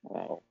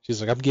 Oh. She's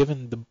like, I'm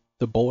giving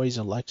the boys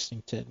in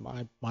Lexington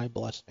my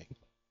blessing.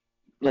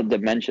 The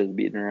dementia's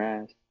beating her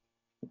ass.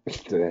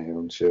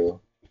 Damn,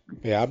 chill.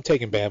 Yeah, I'm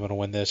taking Bama to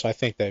win this. I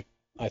think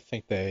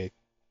they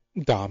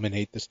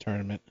dominate this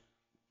tournament.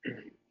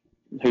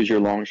 Who's your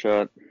long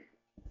shot?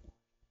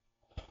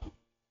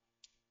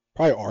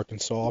 Probably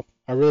Arkansas.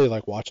 I really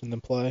like watching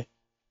them play.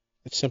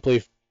 It's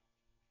simply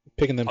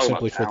picking them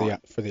simply for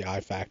the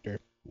I factor.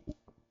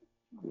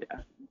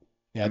 Yeah.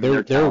 Yeah,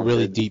 they're a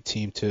really deep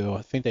team too.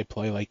 I think they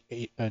play like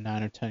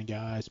 9 or 10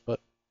 guys, but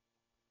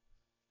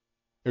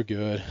they're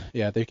good.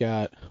 Yeah, they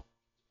got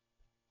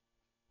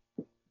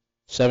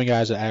 7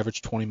 guys that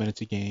average 20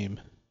 minutes a game.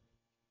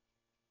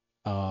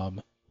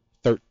 10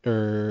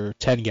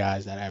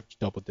 guys that average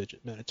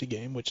double-digit minutes a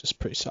game, which is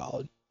pretty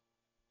solid.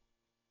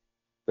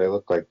 They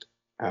look like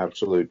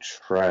absolute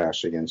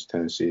trash against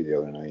Tennessee the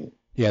other night.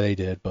 Yeah, they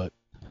did, but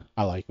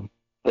I like them.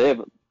 They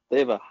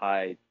have a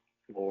high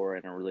floor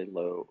and a really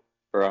low,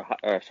 a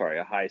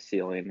high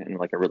ceiling and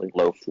like a really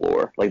low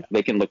floor. Like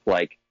they can look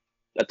like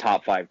a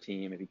top 5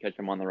 team if you catch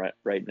them on the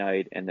right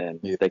night, and then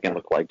they can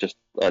look like just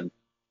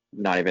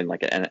not even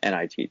like an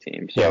NIT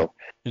team. So yeah.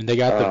 And they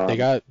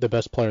got the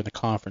best player in the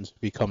conference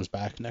if he comes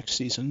back next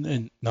season,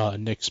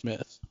 and Nick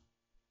Smith.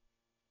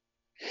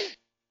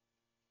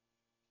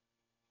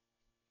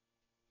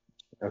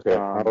 Okay,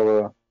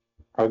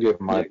 I'll give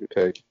my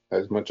pick.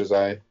 As much as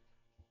I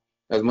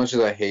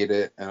hate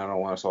it, and I don't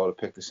want us all to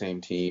pick the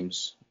same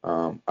teams.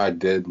 I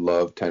did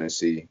love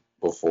Tennessee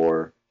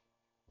before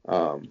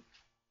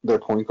their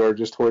point guard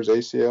just tore his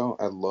ACL.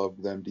 I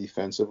loved them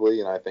defensively,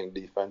 and I think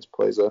defense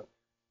plays a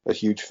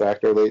huge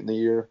factor late in the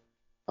year.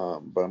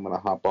 But I'm gonna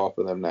hop off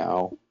of them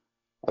now.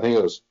 I think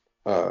it was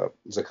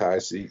Zakai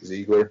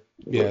Ziegler.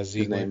 Yeah,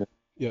 Ziegler. His name.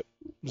 Yep.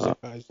 Yeah,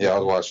 I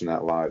was watching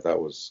that live. That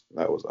was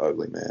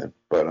ugly, man.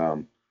 But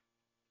I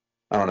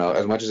don't know.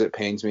 As much as it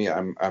pains me,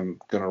 I'm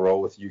gonna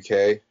roll with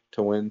UK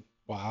to win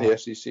the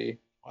SEC.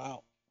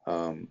 Wow.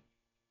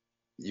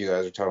 You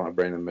guys are talking about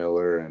Brandon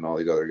Miller and all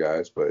these other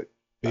guys, but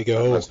Big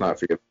O. Let's not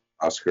forget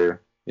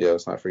Oscar. Yeah,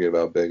 let's not forget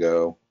about Big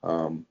O.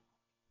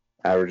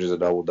 Averages a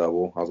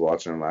double-double. I was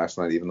watching him last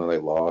night, even though they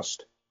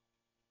lost.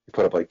 He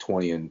put up like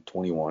 20 and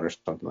 21 or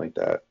something like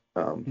that.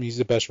 He's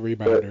the best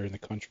rebounder in the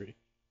country.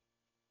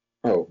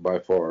 Oh, by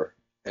far.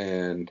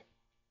 And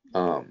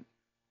Caden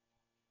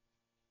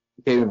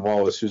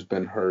Wallace, who's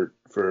been hurt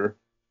for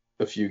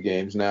a few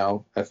games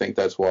now, I think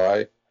that's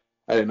why.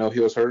 I didn't know he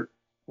was hurt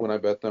when I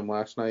bet them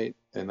last night,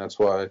 and that's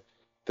why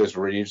this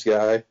Reeves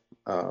guy,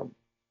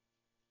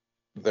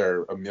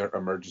 their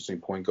emergency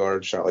point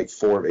guard, shot like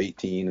 4 of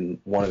 18 and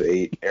 1 of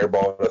 8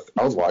 airball.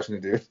 I was watching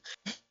the dude,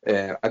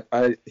 and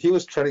he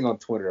was trending on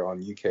Twitter, on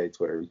UK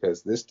Twitter,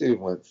 because this dude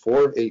went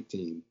 4 of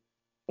 18,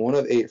 1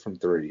 of 8 from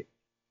 3.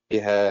 He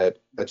had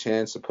a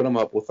chance to put him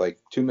up with like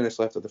 2 minutes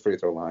left at the free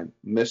throw line,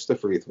 missed the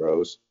free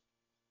throws.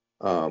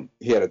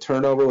 He had a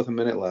turnover with a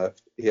minute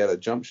left. He had a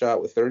jump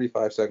shot with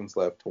 35 seconds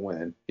left to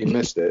win. He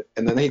missed it,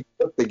 and then he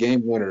took the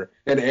game winner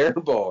and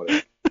airballed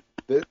it.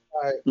 This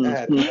guy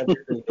had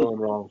everything going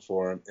wrong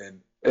for him,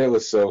 and it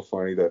was so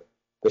funny. The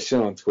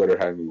shit on Twitter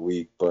had me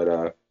weak,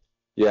 but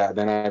yeah.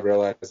 Then I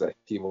realized that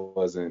he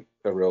wasn't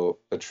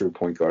a true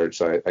point guard,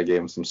 so I gave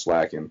him some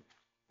slack. And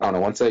I don't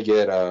know. Once they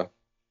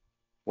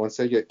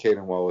get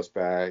Caden Wallace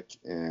back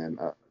and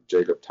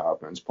Jacob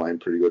Toppin's playing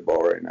pretty good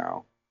ball right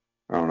now.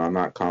 I don't know. I'm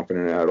not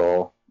confident at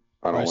all.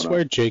 I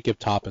swear Jacob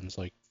Toppin's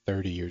like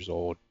 30 years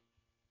old.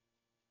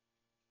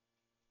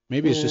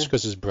 Maybe it's just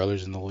because his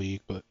brother's in the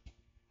league, but.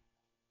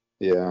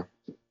 Yeah,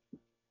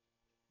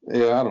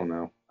 I don't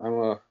know.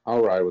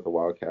 I'll ride with the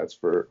Wildcats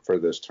for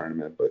this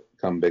tournament, but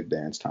come Big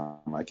Dance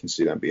time, I can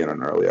see them being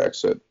an early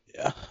exit.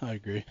 Yeah, I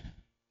agree.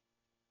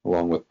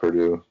 Along with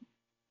Purdue.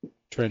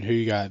 Trent, who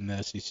you got in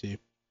the SEC?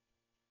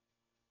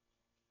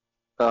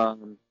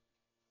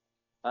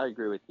 I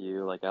agree with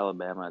you. Like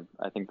Alabama,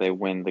 I think they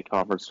win the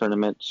conference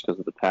tournament just because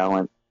of the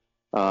talent.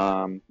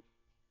 And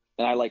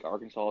I like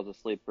Arkansas as a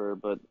sleeper,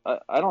 but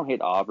I don't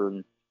hate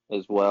Auburn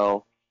as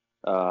well.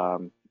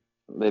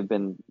 They've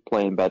been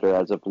playing better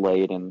as of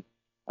late, and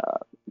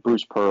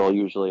Bruce Pearl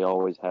usually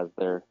always has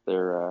them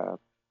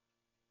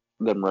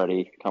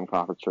ready come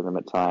conference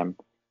tournament time.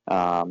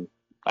 I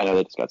know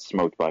they just got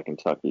smoked by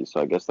Kentucky, so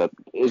I guess that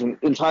isn't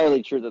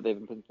entirely true that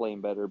they've been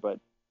playing better, but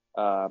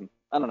I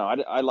don't know.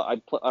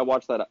 I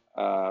watched that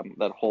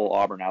whole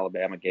Auburn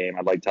Alabama game.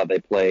 I liked how they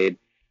played.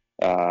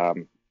 They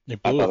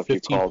blew a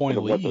 15-point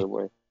lead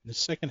in the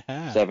second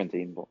half.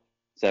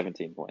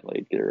 17-point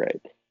lead. You're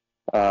right.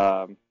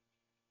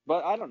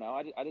 But I don't know.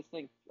 I just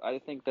think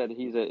that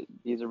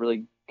he's a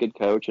really good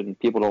coach, and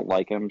people don't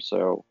like him.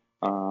 So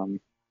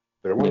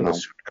they're one of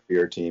the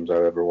scrappier teams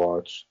I've ever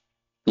watched.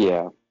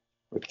 Yeah.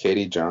 With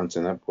Katie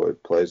Johnson, that boy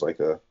plays like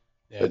a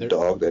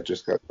dog that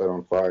just got set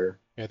on fire.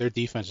 Yeah, their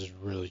defense is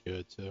really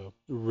good too.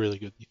 Really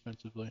good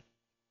defensively.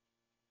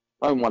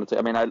 I wanted to.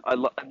 I mean, I'd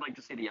like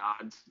to see the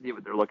odds, see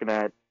what they're looking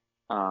at.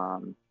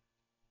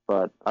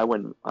 But I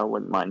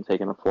wouldn't mind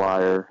taking a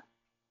flyer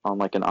on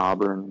like an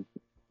Auburn,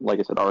 like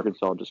I said,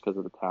 Arkansas, just because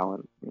of the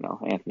talent. You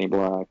know, Anthony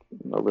Black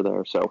over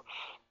there. So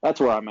that's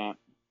where I'm at.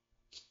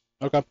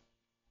 Okay.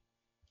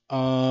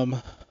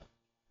 Well,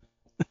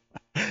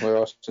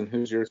 Austin,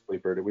 who's your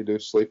sleeper? Did we do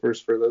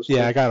sleepers for those?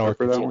 Yeah, I got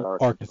Arkansas.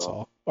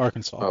 Arkansas.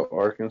 Oh,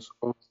 Arkansas.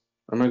 I'm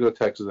gonna go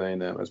Texas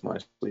A&M as my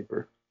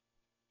sleeper.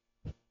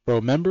 Bro,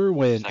 remember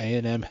when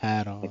A&M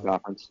had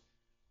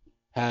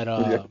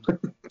that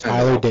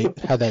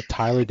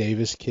Tyler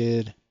Davis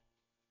kid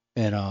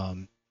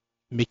and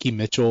Mickey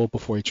Mitchell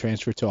before he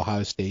transferred to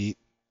Ohio State,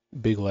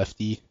 big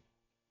lefty.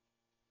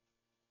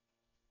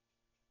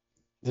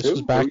 This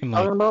was back in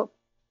like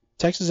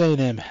Texas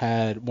A&M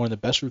had one of the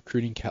best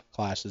recruiting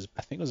classes.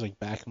 I think it was like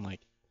back in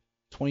like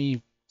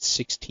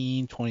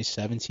 2016,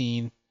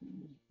 2017.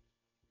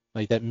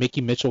 Like that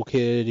Mickey Mitchell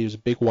kid, he was a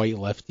big white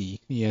lefty.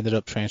 He ended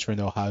up transferring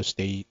to Ohio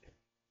State.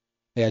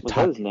 Was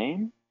that his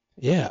name?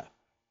 Yeah.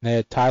 They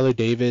had Tyler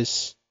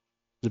Davis,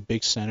 the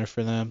big center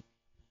for them.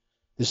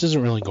 This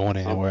isn't really going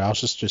anywhere. I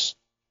was just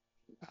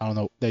I don't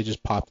know. They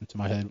just popped into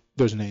my head.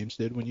 Those names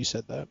did when you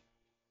said that.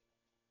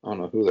 I don't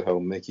know who the hell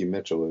Mickey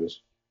Mitchell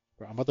is.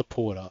 Bro, I'm about to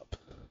pull it up.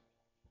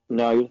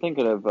 No, you're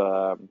thinking of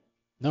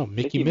no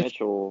Mickey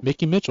Mitchell.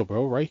 Mickey Mitchell,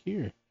 bro, right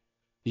here.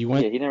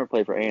 Yeah, he never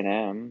played for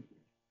A&M.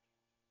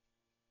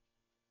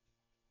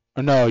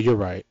 Oh, no, you're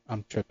right.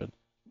 I'm tripping.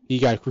 He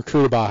got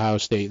recruited by Ohio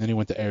State, and then he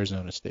went to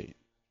Arizona State.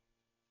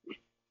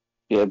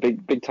 Yeah,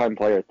 big time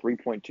player.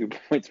 3.2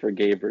 points per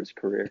game for his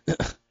career.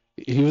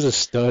 He was a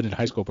stud in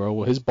high school, bro.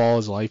 Well, his ball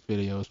is life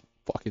video is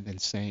fucking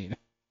insane.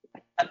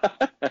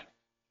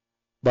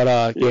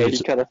 But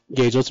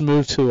Gage, let's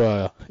move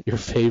to your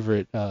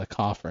favorite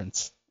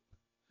conference,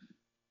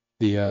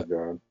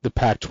 the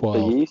Pac-12.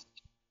 The East.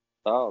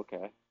 Oh,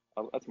 okay.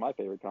 That's my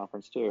favorite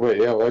conference too.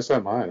 Wait, yeah, why's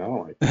that mine? I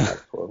don't like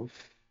Pac-12.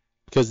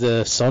 Because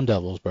the Sun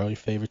Devils, bro, your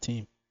favorite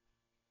team.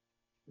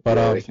 But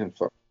yeah, they can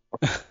fuck.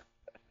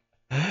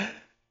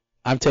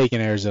 I'm taking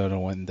Arizona to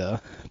win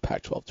the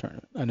Pac-12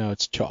 tournament. I know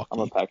it's chalky.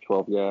 I'm a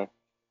Pac-12 guy.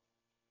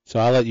 So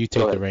I'll let you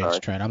take the reins,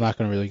 Trent. I'm not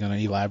really going to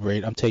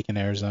elaborate. I'm taking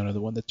Arizona to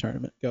win the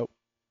tournament. Go.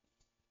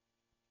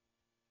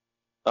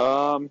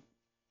 I'm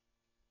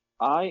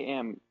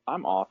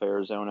off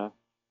Arizona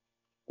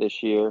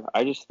this year.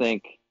 I just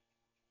think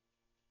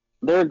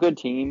they're a good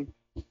team,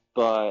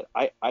 but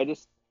I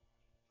just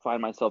find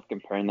myself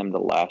comparing them to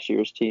last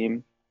year's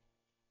team,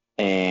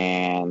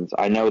 and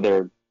I know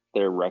their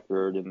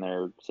record and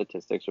their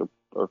statistics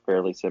are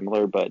fairly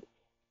similar, but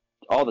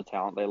all the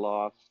talent they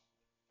lost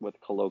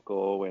with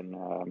Koloko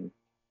and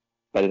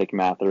Benedict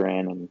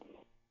Mathurin,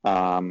 and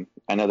I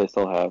know they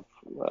still have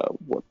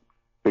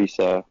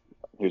Prisa,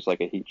 who's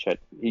like a heat check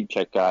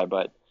guy,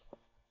 but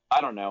I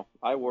don't know.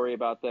 I worry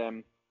about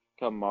them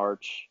come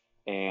March,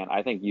 and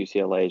I think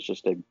UCLA is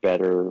just a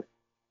better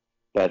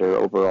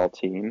overall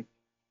team.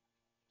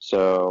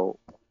 So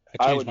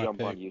I would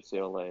jump on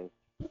UCLA.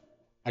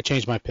 I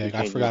changed my pick.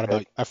 I forgot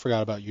about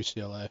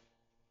UCLA.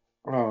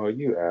 Oh,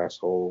 you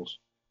assholes.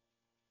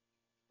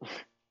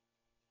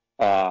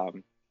 Yeah,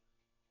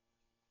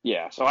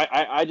 so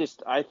I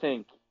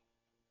think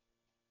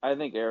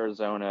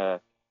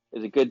Arizona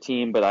is a good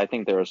team, but I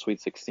think they're a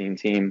Sweet 16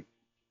 team.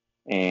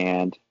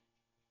 And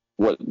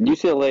what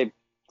UCLA,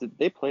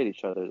 they played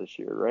each other this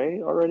year,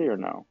 right? Already or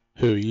no?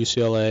 Who,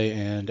 UCLA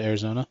and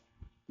Arizona?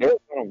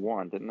 Arizona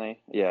won, didn't they?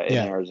 Yeah,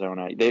 in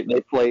Arizona.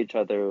 They play each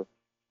other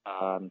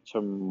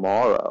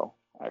tomorrow,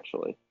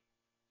 actually.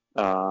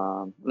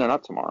 No,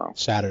 not tomorrow.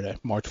 Saturday,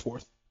 March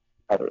 4th.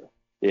 Saturday.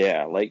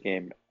 Yeah, late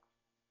game.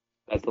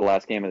 That's the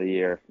last game of the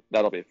year.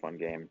 That'll be a fun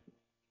game.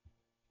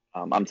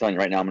 I'm telling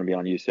you right now, I'm going to be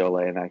on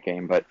UCLA in that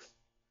game. But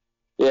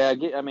yeah,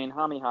 I mean,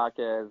 Jaime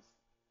Jaquez,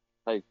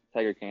 like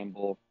Tiger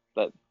Campbell,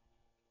 that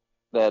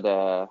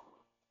I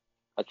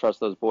trust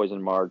those boys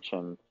in March,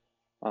 and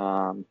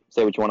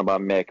say what you want about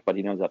Mick, but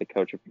he knows how to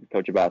coach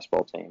a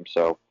basketball team.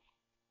 So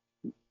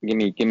give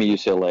me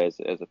UCLA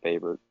as a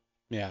favorite.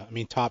 Yeah, I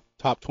mean top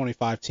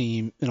 25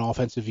 team in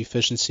offensive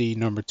efficiency,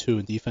 number 2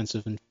 in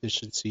defensive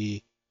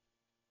efficiency.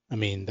 I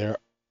mean they're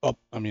up.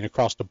 I mean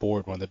across the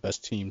board, one of the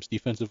best teams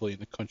defensively in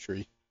the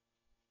country.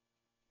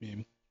 I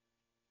mean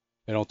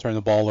they don't turn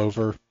the ball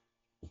over.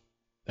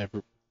 They're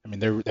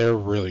a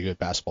really good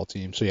basketball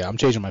team. So yeah, I'm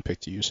changing my pick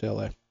to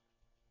UCLA.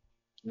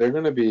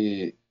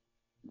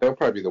 They'll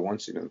probably be the 1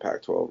 seed in the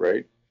Pac-12,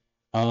 right?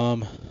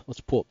 Let's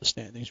pull up the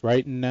standings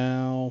right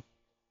now.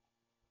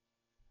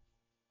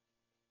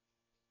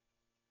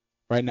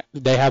 Right now,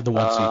 they have the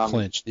 1 seed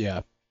clinched.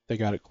 Yeah, they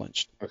got it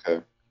clinched.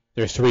 Okay.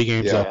 They're 3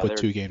 games up with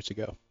 2 games to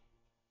go.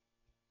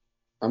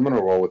 I'm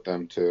gonna roll with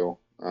them too.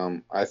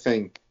 I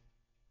think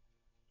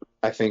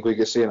we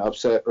could see an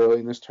upset early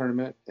in this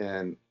tournament,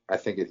 and I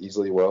think it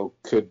easily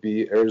could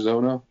be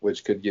Arizona,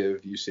 which could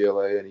give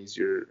UCLA an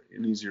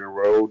easier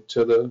road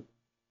to the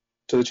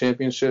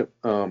championship.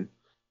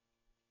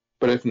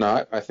 But if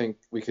not, I think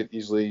we could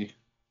easily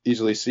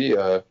see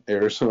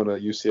Arizona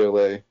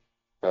UCLA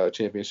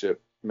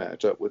championship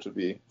matchup, which would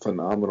be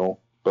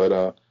phenomenal.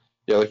 But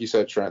yeah, like you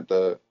said, Trent,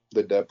 the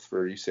depth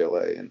for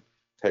UCLA and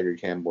Tiger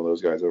Campbell,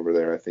 those guys over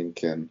there, I think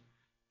can.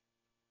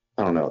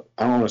 I don't know.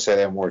 I don't want to say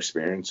they have more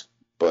experience,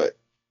 but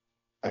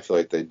I feel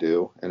like they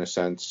do in a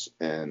sense.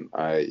 And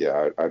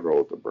I'd roll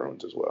with the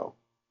Bruins as well.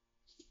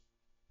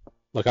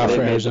 Look out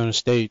for Arizona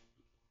State.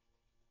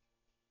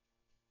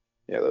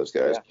 Yeah, those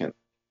guys can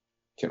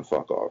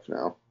fuck off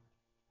now.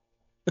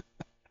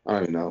 I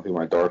don't even know who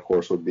my dark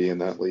horse would be in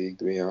that league,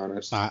 to be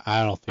honest.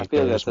 I don't think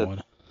there is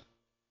one.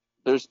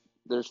 There's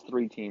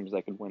 3 teams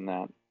that could win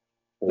that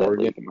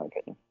Oregon, in my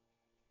opinion.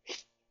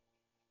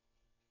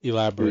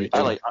 Elaborate.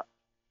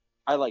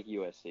 I like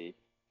USC.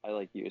 I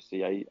like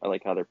USC. I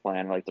like how they're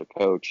playing. I like their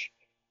coach.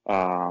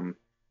 So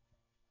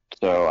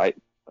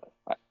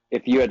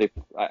if you had to,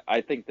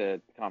 I think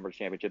the conference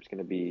championship is going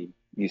to be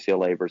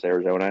UCLA versus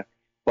Arizona.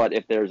 But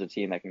if there's a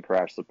team that can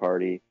crash the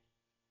party,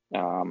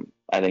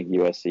 I think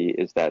USC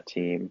is that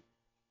team.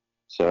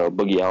 So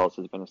Boogie Ellis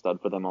has been a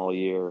stud for them all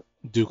year.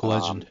 Duke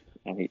legend.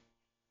 And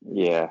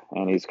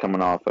he's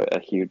coming off a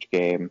huge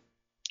game.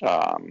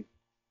 I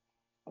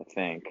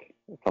think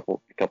a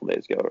couple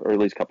days ago, or at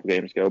least a couple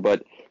games ago.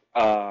 But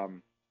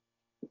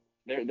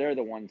they're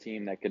the one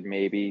team that could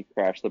maybe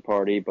crash the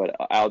party. But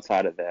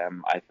outside of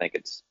them, I think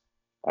it's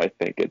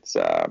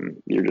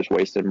you're just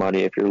wasting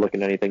money if you're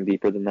looking at anything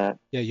deeper than that.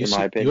 Yeah, in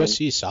my opinion.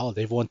 USC is solid.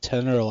 They've won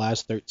 10 of their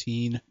last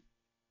 13.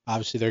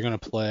 Obviously, they're going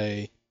to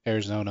play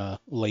Arizona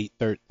late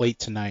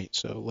tonight,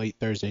 so late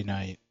Thursday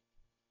night.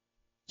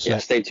 So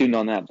stay tuned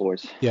on that,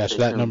 boys. Yeah, so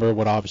that number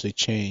would obviously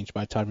change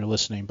by the time you're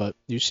listening, but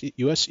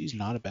USC is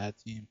not a bad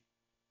team.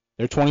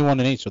 They're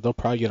 21-8, so they'll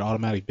probably get an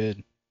automatic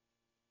bid.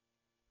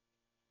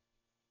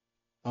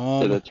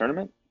 To the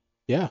tournament?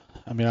 Yeah,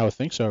 I mean, I would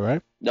think so,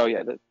 right? Oh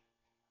yeah,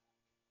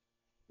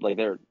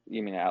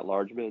 you mean at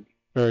large bid?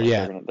 Or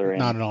they're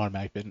not an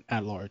automatic bid,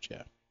 at large,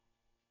 yeah.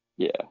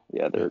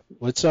 Yeah, they're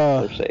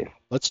safe.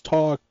 Let's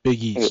talk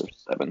Big East.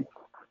 7.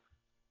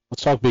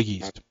 Let's talk Big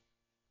East.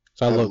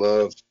 So I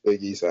love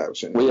Big East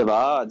action. We have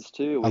odds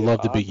too. I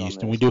love the Big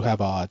East, and we do have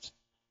odds.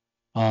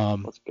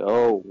 Let's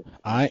go.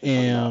 I'm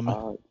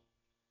going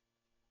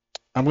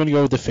to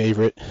go with the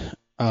favorite.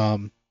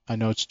 I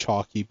know it's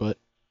chalky, but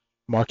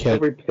Marquette.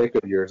 Every pick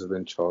of yours has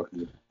been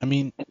chalky. I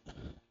mean,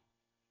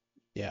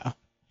 yeah,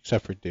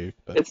 except for Duke.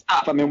 But it's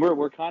tough. I mean,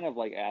 we're kind of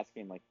like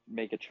asking, like,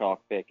 make a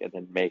chalk pick and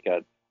then make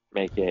a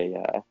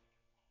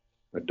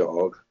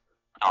dog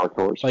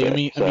horse. Like, pick. I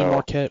mean,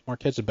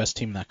 Marquette's the best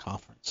team in that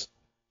conference,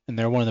 and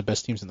they're one of the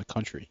best teams in the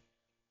country,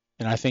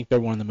 and I think they're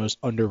one of the most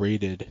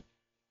underrated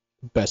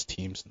best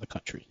teams in the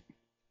country.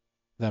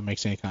 If that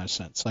makes any kind of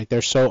sense. Like,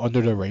 they're so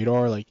under the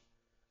radar. Like,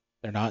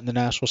 they're not in the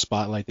national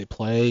spotlight. They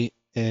play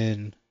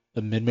in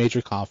the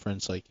mid-major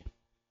conference. Like,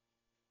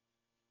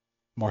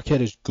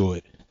 Marquette is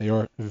good. They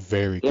are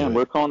very good. Yeah,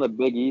 we're calling the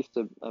Big East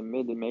a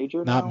mid and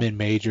major now? Not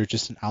mid-major,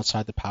 just an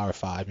outside the Power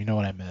 5. You know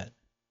what I meant.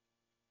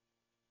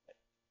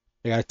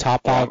 They got a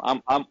top 5.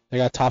 They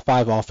got top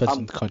 5 offense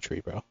in the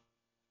country, bro.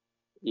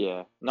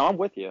 Yeah. No, I'm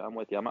with you.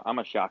 I'm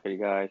a Shaka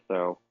guy,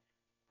 so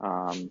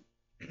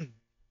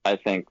I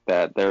think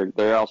that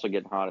they're also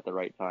getting hot at the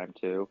right time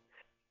too.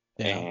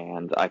 Yeah.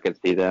 And I could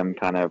see them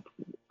kind of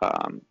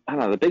I don't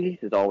know, the Big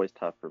East is always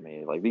tough for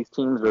me. Like these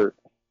teams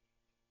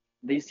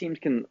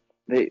can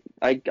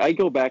I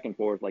go back and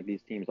forth like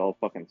these teams all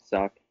fucking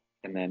suck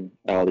and then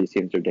these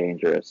teams are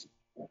dangerous.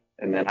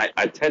 And then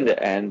I tend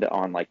to end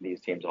on like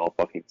these teams all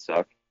fucking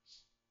suck.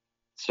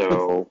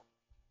 So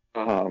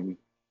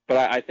but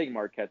I think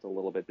Marquette's a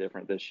little bit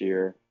different this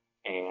year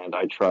and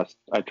I trust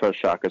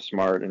Shaka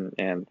Smart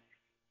and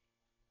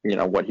you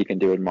know what he can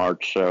do in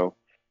March. So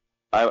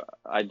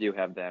I do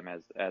have them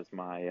as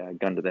my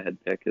gun to the head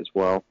pick as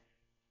well.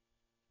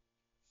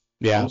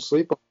 Yeah. Don't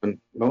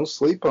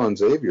sleep on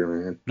Xavier,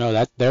 man. No,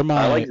 I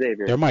like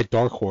Xavier. They're my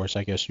dark horse,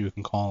 I guess you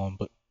can call them.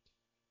 But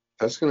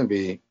that's gonna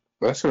be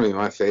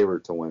my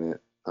favorite to win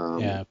it.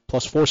 Yeah,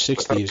 plus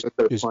 460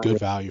 is good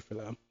value for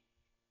them.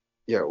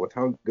 Yeah, with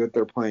how good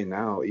they're playing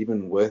now,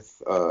 even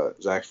with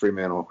Zach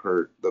Freemantle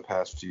hurt the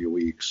past few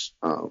weeks,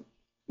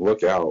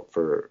 look out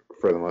for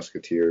the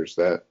Musketeers.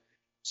 That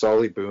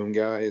Solly Boom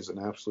guy is an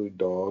absolute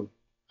dog.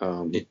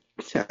 He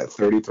had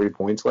 33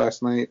 points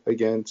last night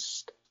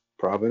against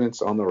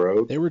Providence on the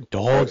road. They were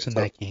dogs in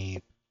that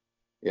game.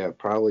 Yeah,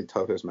 probably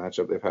toughest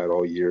matchup they've had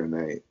all year,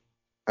 and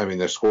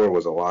their score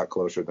was a lot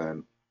closer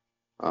than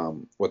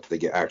what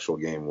the actual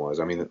game was.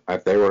 I mean,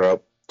 they were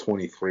up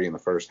 23 in the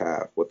first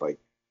half with like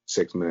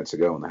 6 minutes to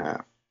go in the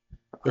half.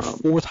 Their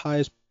fourth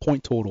highest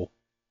point total.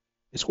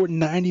 They scored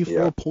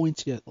 94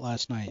 points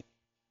last night.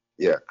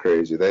 Yeah,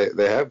 crazy.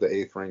 They have the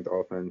 8th ranked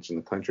offense in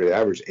the country. They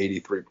average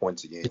 83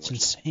 points a game. It's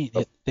insane.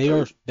 They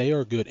are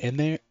good,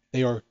 and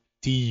they are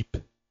deep.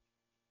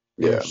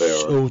 They are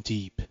so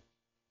deep.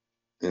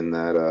 In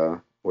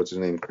that what's his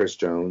name, Chris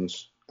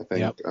Jones, I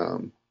think.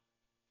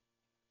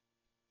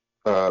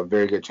 Yep.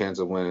 Very good chance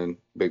of winning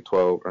Big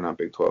 12 or not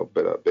Big 12,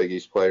 but Big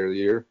East Player of the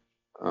Year.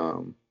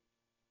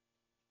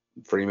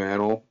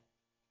 Fremantle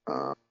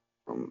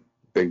Um,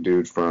 big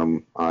dude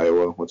from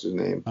Iowa. What's his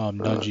name?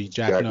 Nungy,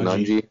 Jack Jack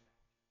Nungy. Nungy.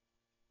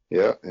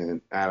 Yeah,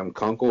 and Adam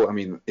Kunkel. I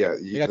mean, yeah,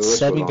 They got the list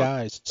seven goes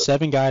on.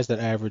 seven guys that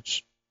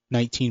average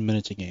 19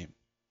 minutes a game.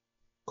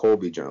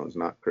 Colby Jones,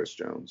 not Chris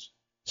Jones.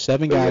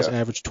 Seven But guys yeah.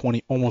 average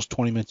almost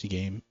 20 minutes a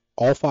game.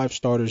 All five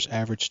starters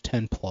average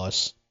 10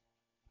 plus.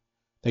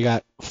 They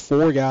got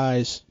four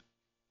guys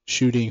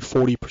shooting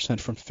 40%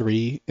 from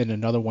three, and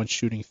another one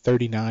shooting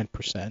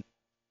 39%.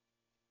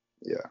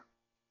 Yeah,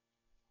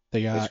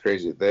 They got it's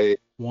crazy. They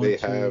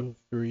have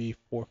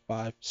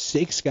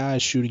 6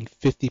 guys shooting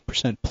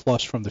 50%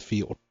 plus from the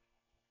field.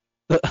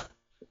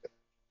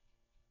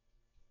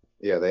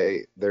 yeah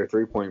their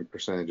 3-point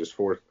percentage is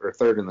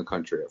third in the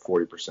country at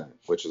 40%,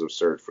 which is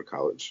absurd for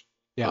college.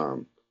 Yeah.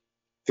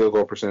 Field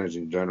goal percentage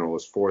in general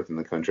is fourth in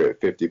the country at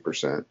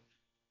 50%.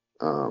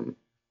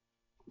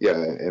 Yeah,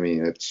 I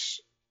mean I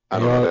They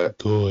don't know are that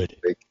good.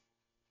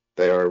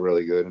 they are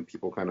really good, and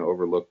people kind of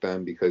overlook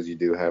them because you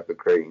do have the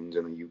Craytons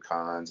and the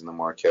UConns and the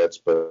Marquettes,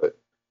 but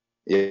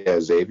yeah,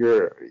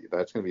 Xavier,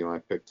 that's going to be my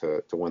pick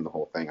to win the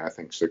whole thing. I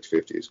think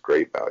 650 is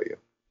great value.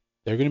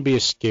 They're going to be a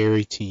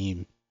scary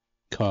team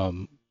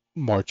come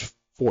March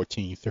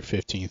 14th or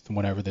 15th,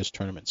 whenever this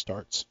tournament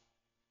starts.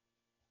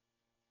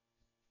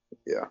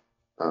 Yeah.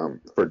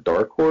 For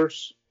Dark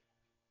Horse,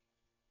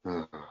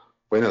 wait,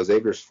 no,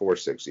 Xavier's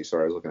 460.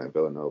 Sorry, I was looking at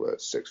Villanova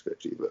at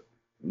 650, but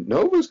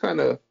Nova's kind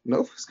of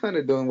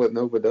doing what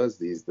Nova does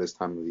this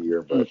time of the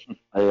year, but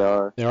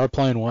They are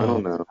playing well. I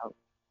don't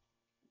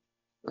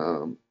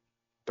know.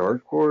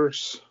 Dark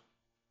Horse.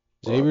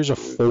 Xavier's a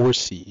 4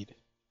 seed,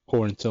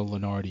 according to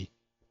Lenardi.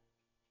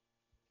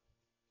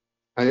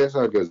 I guess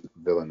I'd go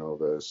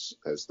Villanova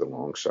as the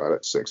long shot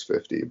at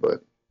 650,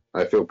 but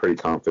I feel pretty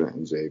confident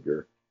in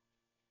Xavier.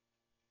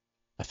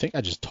 I think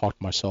I just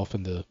talked myself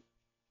into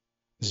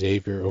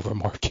Xavier over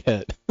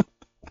Marquette.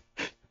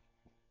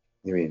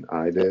 You mean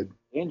I did?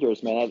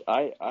 Dangerous, man.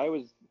 I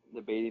was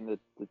debating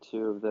the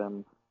two of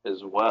them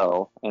as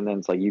well, and then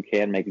it's like you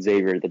can make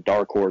Xavier the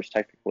dark horse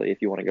technically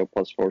if you want to go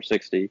plus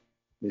 460.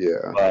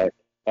 Yeah. But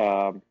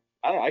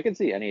I can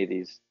see any of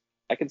these.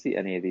 I can see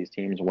any of these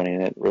teams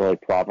winning it. Really,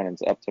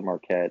 Providence up to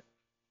Marquette,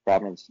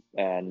 Providence,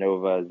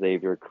 Nova,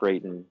 Xavier,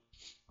 Creighton.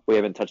 We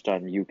haven't touched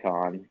on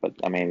UConn, but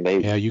I mean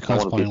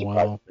UConn's playing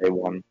well. They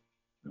won.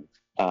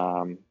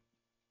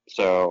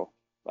 So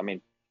I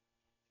mean,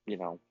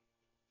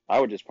 I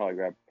would just probably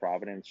grab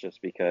Providence just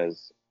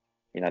because,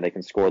 they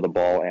can score the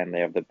ball and they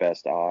have the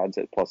best odds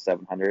at plus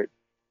 700.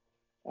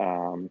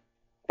 But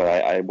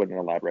I wouldn't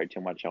elaborate too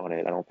much on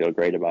it. I don't feel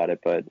great about it,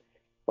 but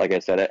like I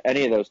said,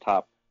 any of those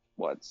top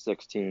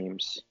 6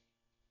 teams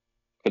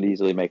could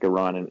easily make a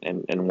run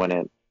and win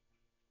it.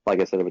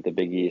 Like I said with the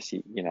Big East, I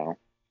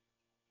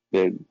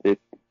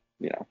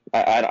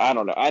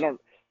don't know.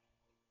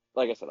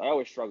 Like I said, I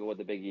always struggle with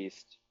the Big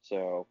East,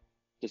 so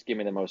just give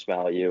me the most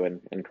value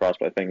and cross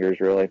my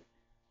fingers, really.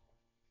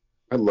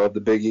 I love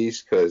the Big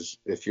East because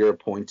if you're a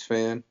points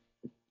fan,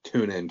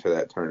 tune into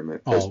that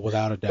tournament. Oh,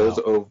 without a doubt. Those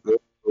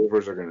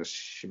overs are going to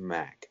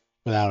smack.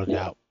 Without a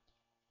doubt.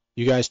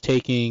 You guys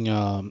taking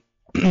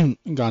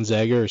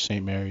Gonzaga or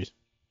St. Mary's?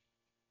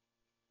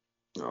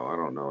 Oh, I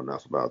don't know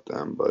enough about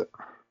them,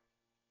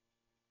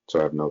 so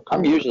I have no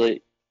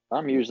comment.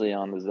 I'm usually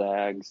on the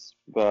Zags,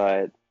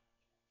 but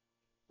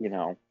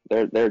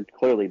they're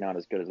clearly not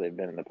as good as they've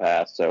been in the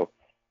past. So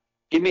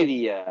give me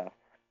the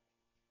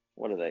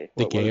what are they?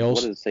 The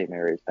Gales? What is St.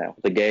 Mary's now?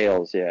 The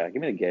Gales, yeah.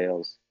 Give me the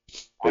Gales.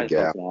 Why is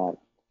that not?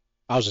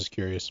 I was just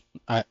curious.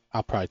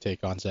 I'll probably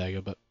take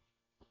Gonzaga, but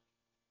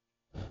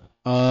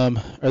are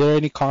there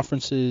any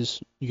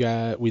conferences we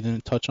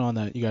didn't touch on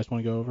that you guys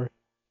want to go over?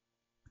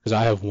 Because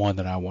I have one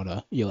that I want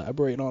to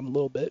elaborate on a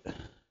little bit.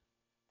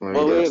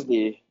 Well, we have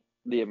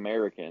the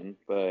American,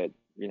 but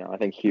I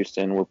think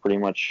Houston. We're pretty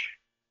much.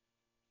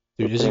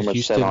 Dude, isn't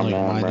Houston like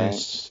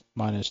them,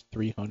 minus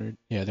 300?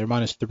 Yeah, they're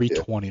minus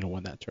 320 to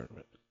win that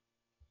tournament.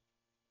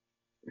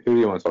 Who do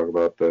you want to talk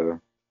about? The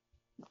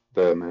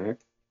MAC?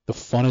 The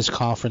funnest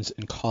conference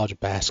in college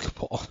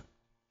basketball.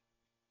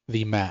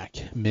 The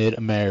MAC,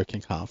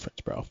 Mid-American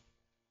Conference, bro.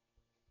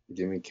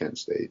 Give me Kent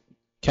State.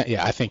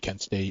 I think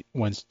Kent State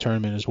wins the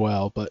tournament as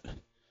well, but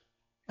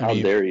How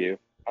dare you?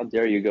 How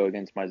dare you go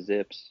against my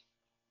Zips?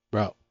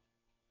 Bro,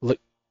 look,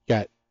 you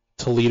got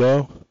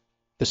Toledo,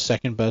 the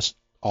second best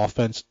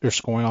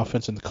scoring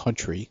offense in the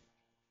country.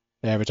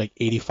 They average like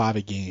 85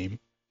 a game.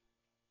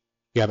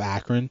 You have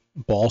Akron,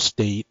 Ball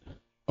State,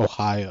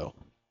 Ohio.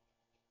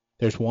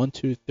 There's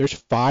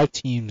 5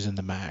 teams in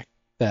the MAC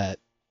that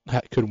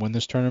could win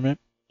this tournament.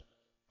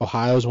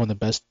 Ohio is one of the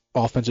best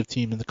offensive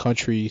teams in the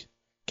country.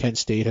 Kent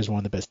State has one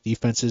of the best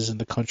defenses in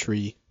the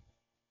country.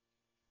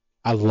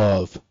 I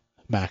love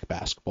MAC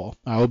basketball.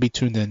 I will be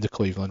tuned in to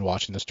Cleveland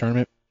watching this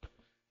tournament.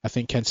 I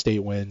think Kent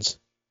State wins.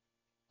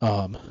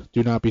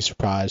 Do not be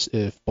surprised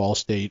if Ball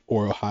State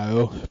or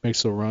Ohio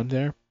makes a run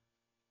there.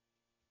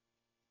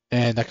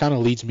 And that kind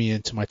of leads me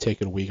into my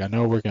take of the week. I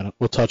know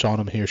we'll touch on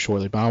them here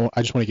shortly, but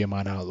I just want to get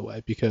mine out of the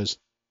way because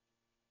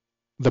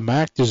the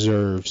MAC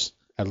deserves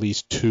at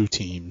least 2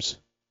 teams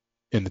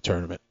in the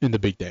tournament, in the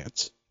big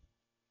dance.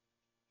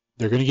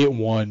 they're going to get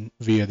one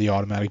via the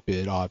automatic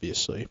bid,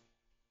 obviously.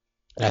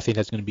 And I think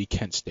that's going to be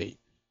Kent State.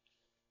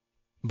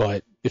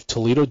 But if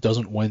Toledo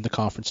doesn't win the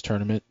conference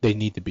tournament, they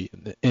need to be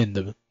in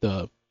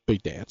the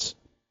big dance.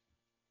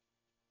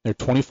 They're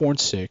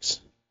 24-6.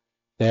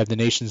 They have the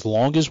nation's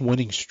longest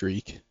winning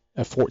streak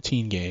at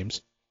 14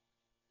 games.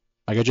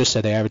 Like I just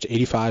said, they average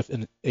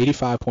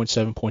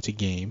 85.7 points a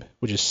game,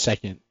 which is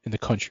second in the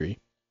country.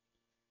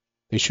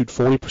 They shoot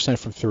 40%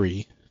 from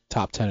three,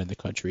 top 10 in the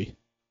country.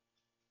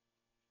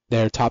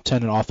 They're top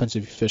 10 in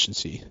offensive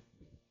efficiency.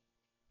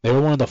 They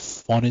were one of the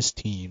funnest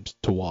teams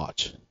to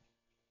watch.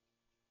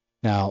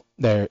 Now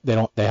they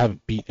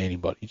haven't beaten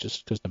anybody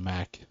just because the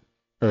MAC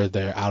or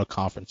their out of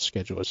conference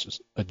schedule is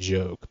just a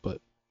joke.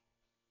 But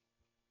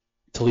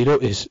Toledo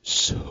is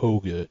so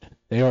good.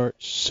 They are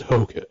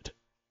so good.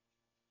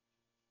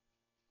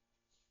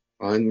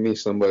 Find me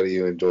somebody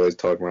who enjoys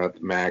talking about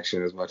the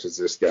action as much as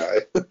this guy.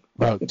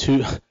 Bro,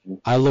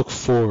 I look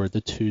forward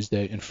to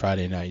Tuesday and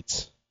Friday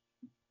nights.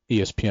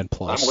 ESPN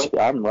Plus.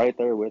 I'm right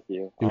there with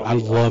you. Dude, I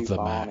love the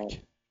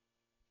MAC.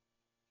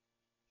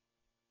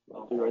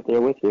 I'll be right there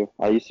with you.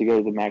 I used to go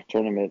to the MAC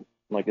tournament,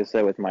 like I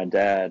said, with my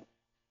dad.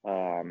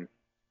 Probably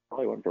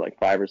went for like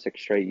 5 or 6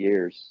 straight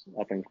years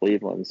up in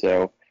Cleveland.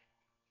 So,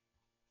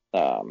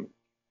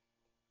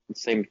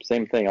 same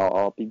thing.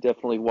 I'll be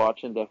definitely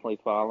watching, definitely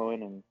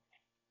following, and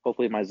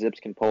hopefully my Zips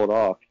can pull it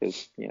off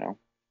because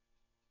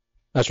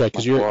That's right,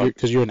 because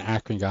you're an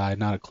Akron guy,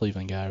 not a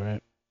Cleveland guy,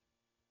 right?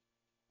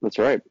 That's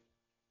right.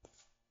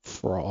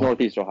 For all.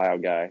 Northeast Ohio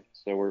guy.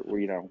 So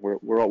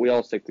we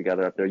all stick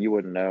together up there. You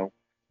wouldn't know.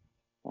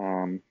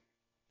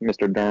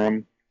 Mr.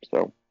 Durham.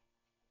 So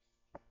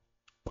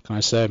what can I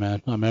say,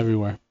 man? I'm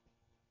everywhere.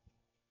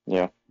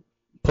 Yeah.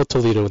 Put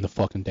Toledo in the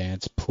fucking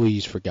dance,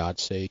 please, for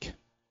God's sake.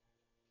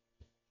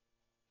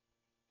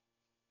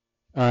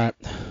 All right.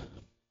 I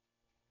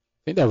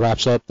think that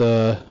wraps up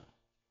the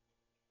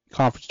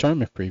conference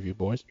tournament preview,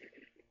 boys.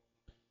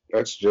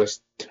 That's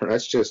just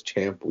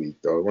champ week,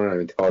 though. We're not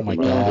even talking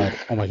about it.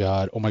 Oh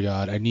my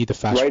god. I need to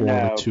fast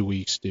forward 2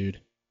 weeks, dude.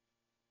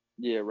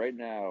 Yeah, right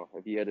now,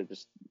 if you had to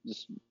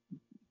just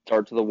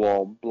start to the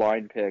wall,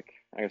 blind pick,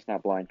 I guess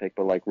not blind pick,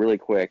 but like really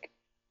quick,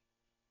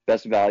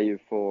 best value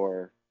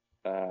for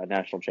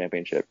national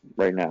championship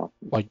right now.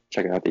 Like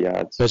checking out the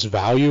odds. Best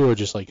value or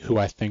just like who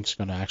I think's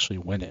going to actually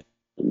win it?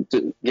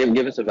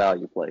 Give us a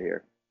value play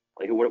here.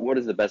 Like what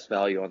is the best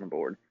value on the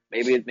board?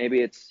 Maybe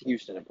it's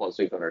Houston at plus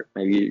 800.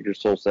 Maybe you're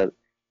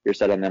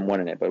set on them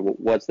winning it. But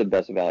what's the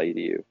best value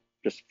to you?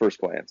 Just first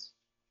glance.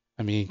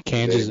 I mean,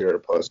 Kansas.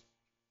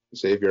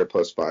 Xavier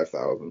plus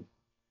 5,000.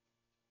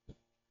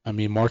 I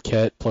mean,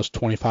 Marquette plus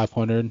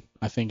 2,500.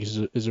 I think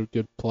is a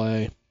good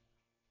play.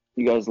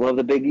 You guys love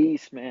the Big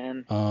East,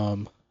 man.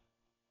 The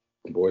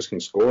boys can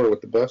score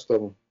with the best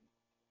of them.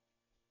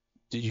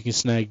 You can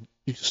snag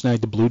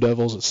the Blue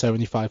Devils at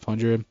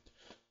 7,500.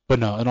 But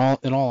no, in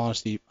all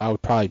honesty, I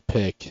would probably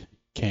pick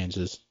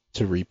Kansas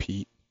to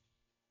repeat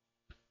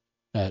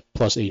at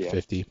plus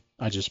 850.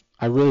 Yeah.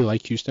 I really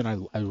like Houston.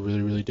 I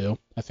really, really do.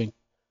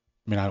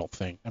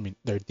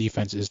 Their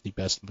defense is the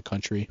best in the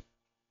country.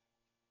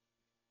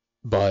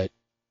 But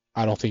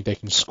I don't think they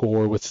can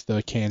score with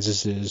the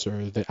Kansases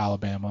or the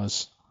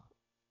Alabamas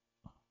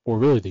or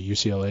really the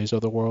UCLAs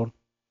of the world.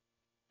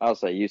 I'll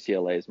say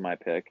UCLA is my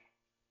pick.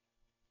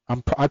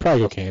 I'd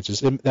probably go Kansas.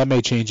 That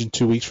may change in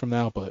 2 weeks from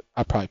now, but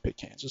I'd probably pick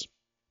Kansas.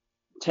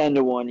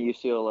 10-1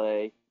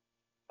 UCLA.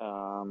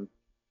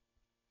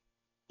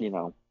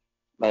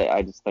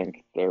 I just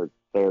think they're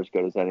as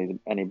good as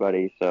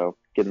anybody. So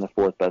getting the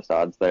 4th best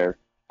odds there,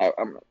 I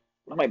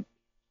might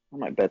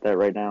bet that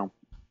right now.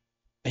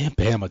 And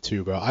Bama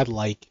too, bro. I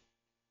like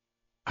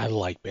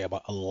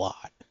Bama a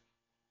lot.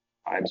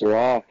 Vibes are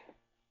off.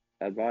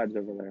 Bad vibes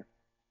over there.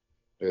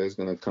 It's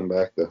gonna come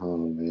back to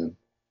home, man.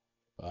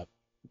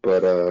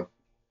 But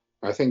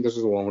I think this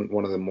is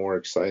one of the more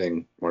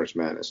exciting March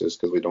Madnesses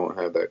because we don't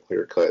have that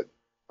clear cut.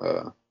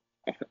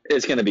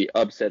 It's gonna be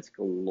upsets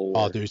galore.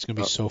 Oh, dude, it's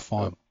gonna be so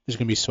fun. It's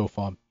gonna be so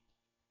fun.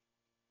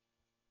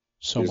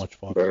 So much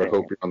fun. Better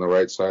hope you're on the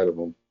right side of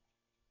them.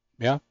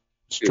 Yeah,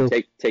 it's true.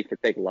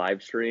 Take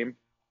live stream.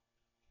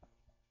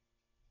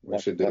 We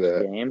should do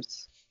that.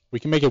 Games. We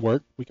can make it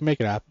work. We can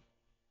make it happen.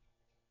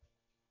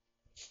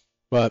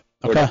 But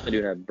okay. We're definitely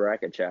doing a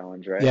bracket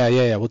challenge, right?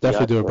 Yeah. We'll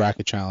definitely do a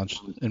bracket challenge,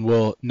 and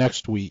we'll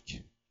next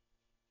week.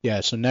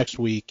 Yeah, so next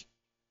week,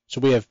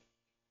 so we have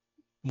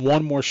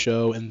one more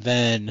show, and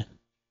then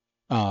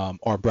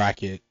our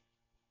bracket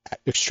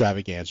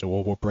extravaganza.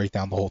 We'll break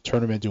down the whole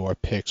tournament, do our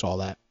picks, all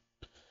that.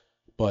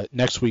 But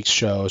next week's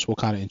shows, we'll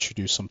kind of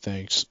introduce some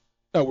things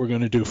that we're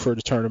going to do for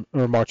the tournament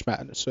or March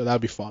Madness. So that'll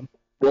be fun.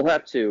 We'll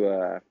have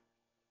to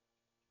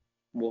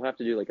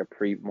do like a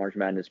March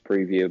Madness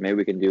preview. Maybe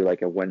we can do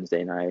like a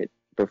Wednesday night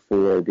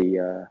before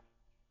the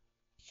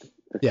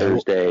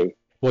Thursday.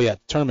 Well, the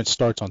tournament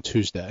starts on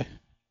Tuesday,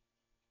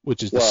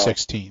 which is the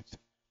 16th.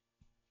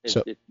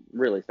 It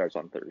really starts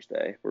on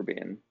Thursday. We're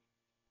being.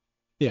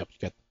 Yeah,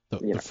 you got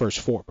the first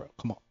 4, bro.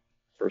 Come on.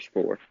 first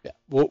four. Yeah,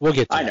 we'll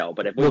get to I that. know,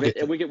 but if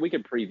we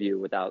could preview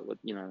without,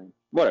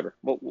 whatever.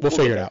 We'll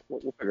figure it out.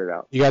 We'll figure it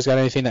out. You guys got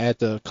anything to add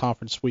to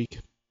conference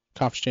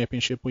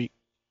championship week?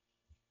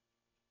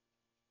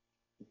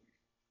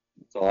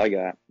 That's all I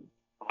got.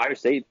 Ohio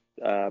State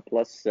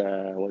plus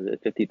was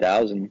it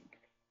 50,000? Did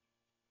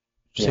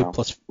you say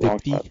plus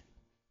 50?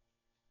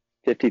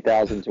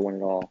 50,000 to win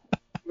it all.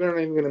 We're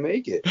not even gonna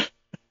make it.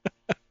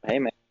 Hey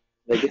man,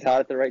 they get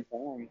hot at the right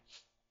time.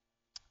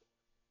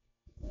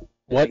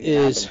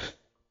 Let's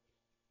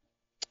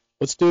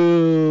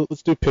do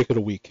pick of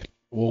the week.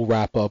 We'll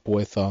wrap up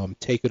with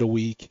take of the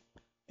week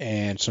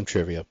and some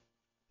trivia.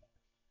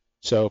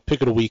 So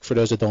pick of the week, for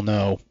those that don't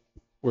know,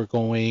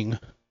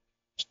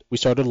 we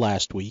started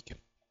last week,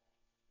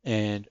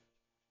 and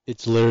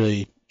it's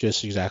literally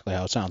just exactly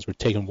how it sounds. We're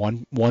taking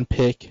one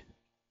pick,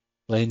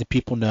 letting the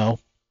people know.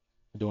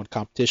 We're doing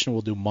competition.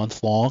 We'll do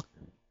month long,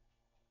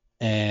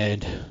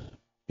 and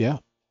yeah,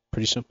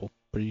 pretty simple,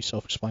 pretty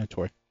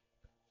self-explanatory.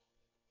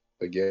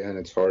 Again,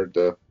 it's hard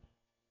to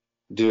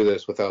do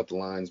this without the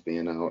lines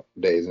being out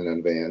days in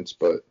advance,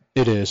 but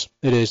it is,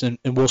 and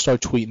we'll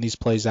start tweeting these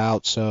plays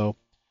out. So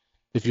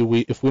if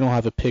we don't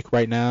have a pick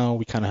right now,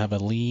 we kind of have a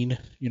lean.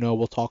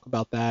 We'll talk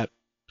about that,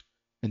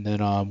 and then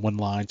when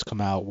lines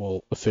come out,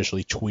 we'll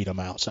officially tweet them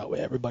out so that way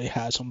everybody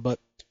has them. But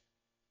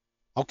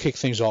I'll kick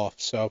things off.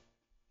 So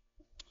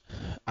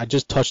I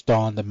just touched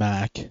on the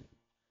MAC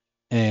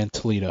and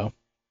Toledo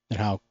and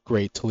how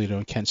great Toledo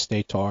and Kent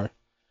State are.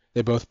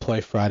 They both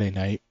play Friday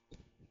night,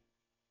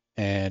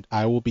 and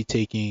I will be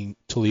taking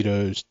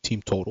Toledo's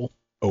team total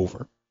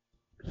over.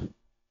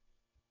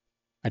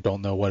 I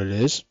don't know what it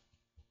is.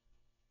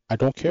 I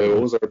don't care.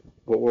 Wait,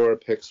 what were our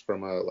picks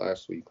from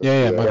last week?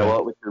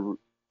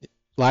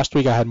 Last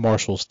week I had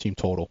Marshall's team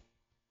total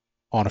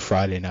on a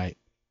Friday night,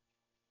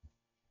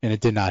 and it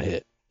did not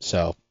hit.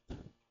 So,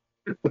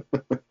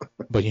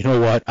 but you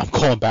know what? I'm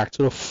calling back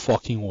to the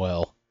fucking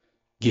well.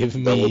 Give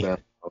me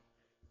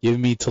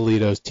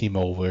Toledo's team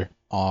over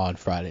on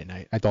Friday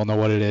night. I don't know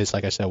what it is.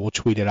 Like I said, we'll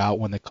tweet it out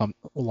when the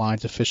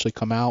lines officially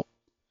come out,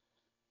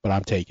 but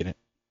I'm taking it.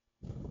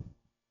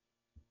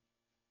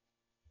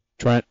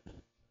 Trent?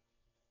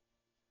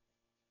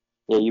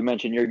 Yeah, you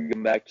mentioned you're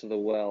going back to the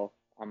well.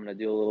 I'm going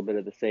to do a little bit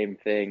of the same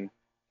thing.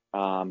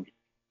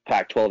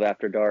 Pac-12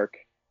 after dark.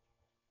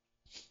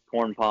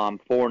 Corn Palm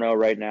 4-0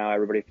 right now.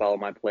 Everybody follow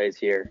my plays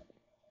here.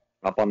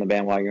 Up on the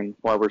bandwagon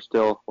while we're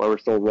still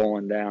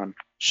rolling down.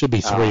 Should be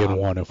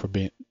 3-1 if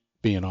we're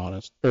being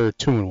honest, or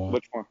 2-1.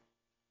 Which one?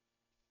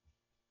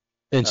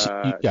 And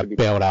you got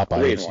bailed out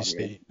by NC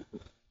State.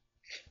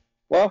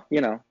 Well,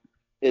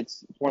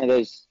 it's one of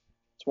those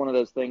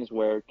things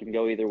where it can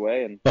go either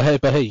way. And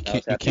but hey, you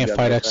can't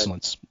fight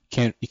excellence.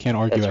 You can't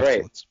argue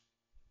excellence.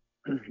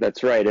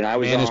 That's right. And I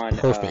was Man is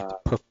perfect,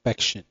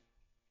 perfection.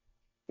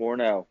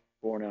 4-0.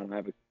 I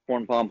have a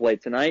Corn Palm play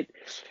tonight.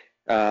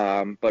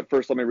 But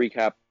first, let me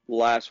recap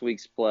last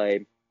week's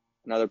play.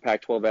 Another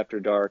Pac-12 after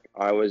dark.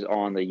 I was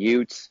on the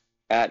Utes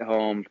at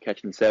home,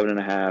 catching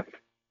 7.5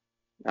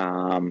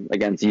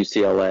 against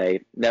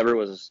UCLA. Never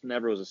was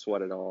a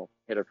sweat at all.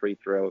 Hit a free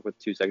throw with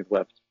 2 seconds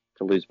left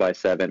to lose by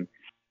 7.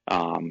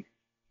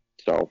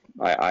 So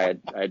I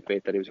had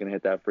faith that he was going to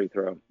hit that free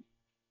throw.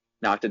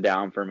 Knocked it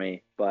down for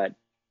me, but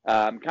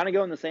kind of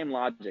going the same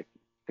logic.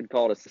 Could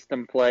call it a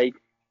system play,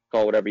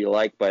 call it whatever you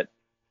like, but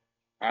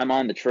I'm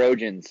on the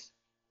Trojans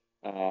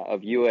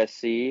of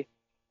USC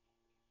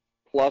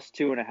plus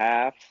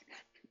 2.5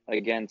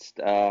 against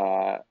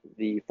the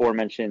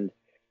aforementioned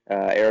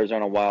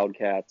Arizona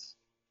Wildcats.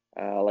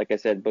 Like I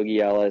said,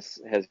 Boogie Ellis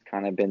has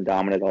kind of been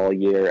dominant all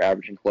year,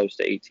 averaging close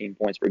to 18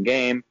 points per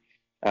game.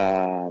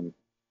 They're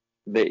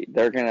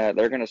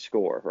gonna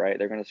score, right?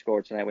 They're gonna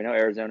score tonight. We know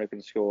Arizona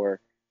can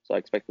score, so I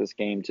expect this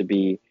game to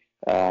be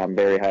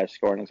very high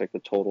scoring. Looks like the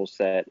total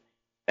set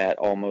at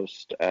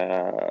almost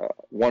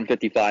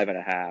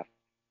 155.5.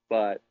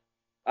 But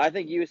I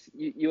think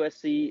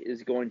USC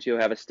is going to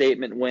have a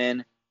statement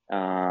win.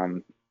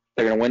 They're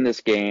going to win this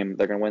game.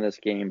 They're going to win this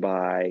game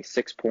by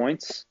 6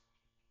 points,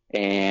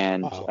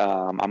 and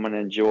I'm going to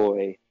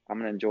enjoy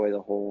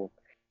the whole.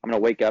 I'm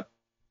going to wake up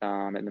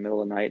in the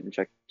middle of the night and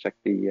check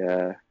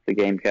the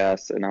game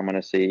cast, and I'm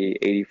going to see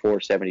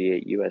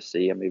 84-78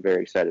 USC. I'm going to be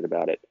very excited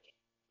about it.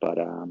 But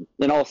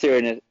in all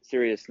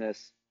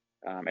seriousness,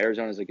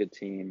 Arizona is a good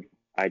team.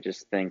 I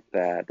just think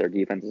that their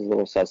defense is a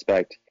little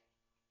suspect.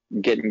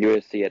 Getting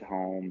USC at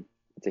home,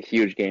 it's a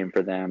huge game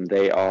for them.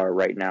 They are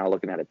right now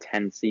looking at a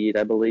 10 seed,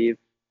 I believe,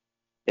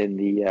 in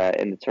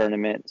the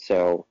tournament.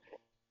 So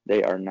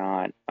they are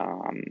not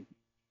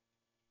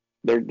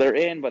they're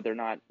in, but they're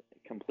not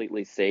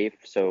completely safe.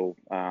 So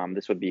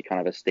this would be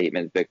kind of a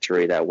statement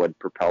victory that would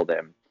propel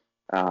them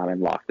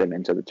and lock them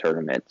into the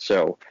tournament.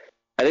 So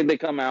I think they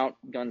come out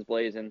guns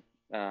blazing,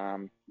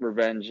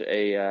 revenge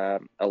a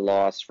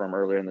loss from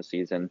earlier in the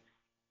season.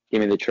 Give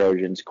me the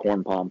Trojans,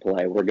 Corn Palm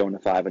play. We're going to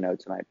 5-0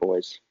 tonight,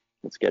 boys.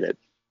 Let's get it.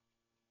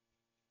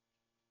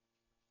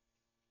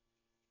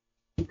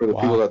 For the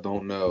people that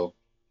don't know,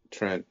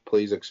 Trent,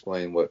 please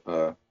explain what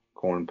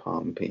Corn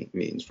Palm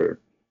means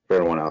for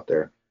everyone out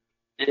there.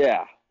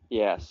 Yeah.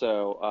 Yeah,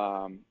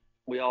 so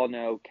we all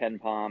know Ken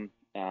Palm.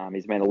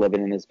 He's made a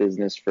living in this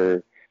business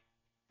for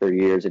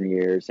years and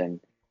years,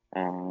 and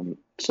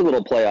just a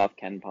little playoff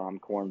Ken Palm,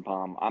 Corn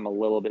Palm. I'm a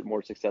little bit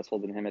more successful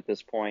than him at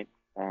this point.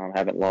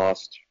 Haven't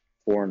lost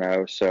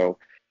 4-0, so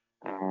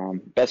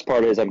best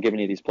part is I'm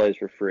giving you these plays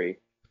for free,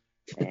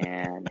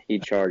 and he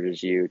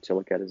charges you to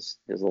look at his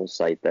little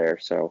site there.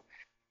 So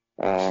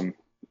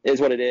is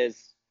what it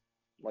is.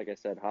 Like I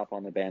said, hop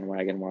on the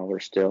bandwagon while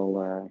we're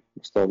still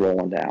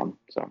rolling down.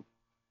 So.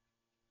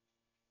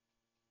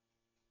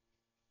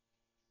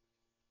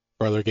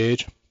 Brother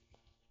Gage,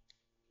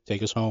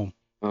 take us home.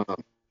 I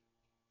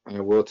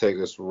will take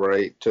us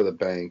right to the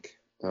bank.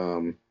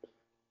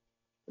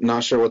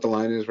 Not sure what the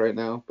line is right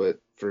now,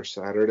 but for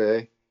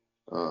Saturday,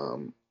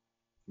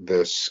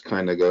 this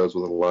kind of goes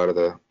with a lot of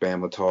the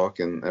Bama talk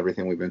and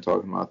everything we've been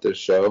talking about this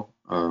show.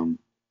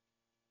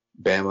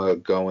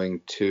 Bama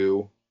going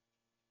to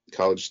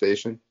College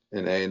Station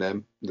in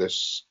A&M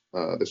this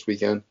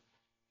weekend.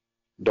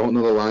 Don't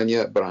know the line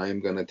yet, but I am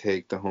going to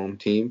take the home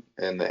team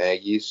and the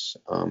Aggies.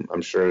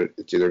 I'm sure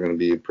it's either going to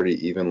be a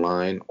pretty even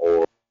line,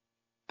 or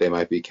they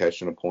might be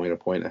catching a point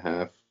and a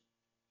half,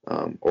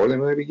 or they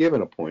might be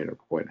giving a point or a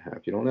point and a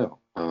half. You don't know.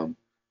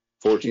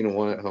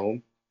 14-1 at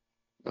home,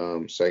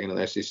 second in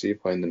the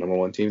SEC, playing the number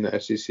one team in the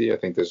SEC. I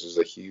think this is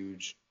a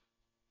huge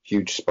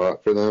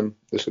spot for them.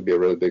 This would be a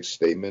really big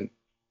statement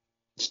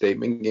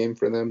game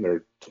for them.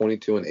 They're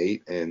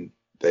 22-8, and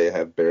they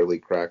have barely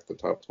cracked the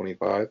top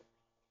 25.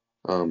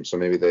 So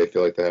maybe they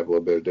feel like they have a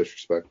little bit of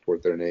disrespect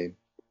toward their name.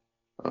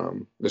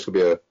 This would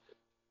be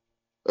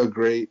a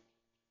great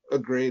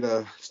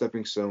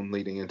stepping stone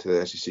leading into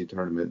the SEC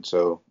tournament.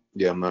 So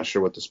yeah, I'm not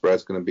sure what the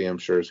spread's going to be. I'm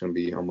sure it's going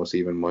to be almost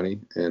even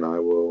money, and I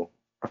will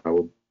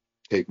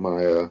take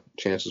my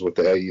chances with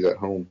the Aggies at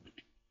home.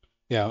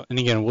 Yeah, and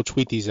again, we'll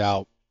tweet these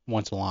out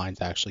once the lines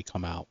actually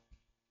come out.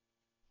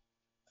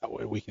 That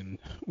way we can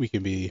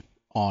be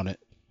on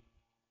it.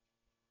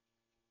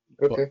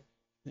 Okay.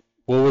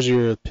 What was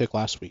your pick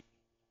last week?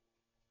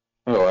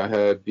 Oh, I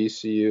had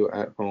VCU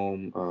at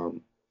home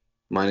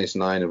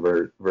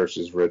 -9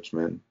 versus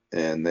Richmond,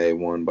 and they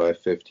won by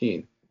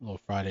 15. A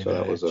little Friday so night.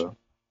 So that was a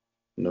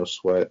no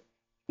sweat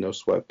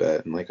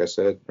bet. And like I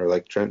said, or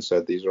like Trent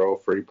said, these are all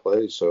free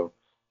plays. So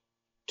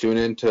tune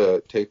in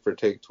to Take for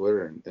Take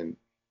Twitter and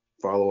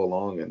follow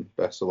along. And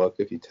best of luck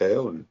if you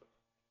tail, and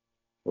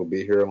we'll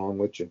be here along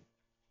with you.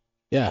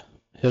 Yeah,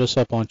 hit us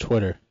up on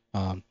Twitter.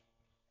 We're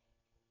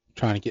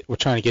trying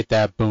to get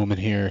that booming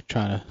here.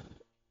 Trying to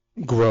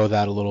grow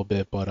that a little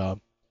bit, but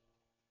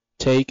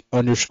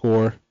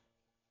take_4take,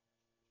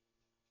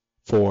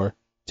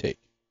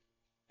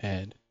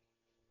 and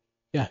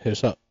yeah, hit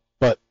us up.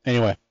 But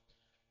anyway,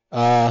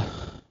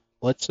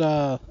 let's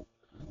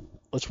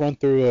run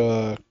through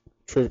a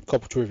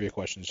couple trivia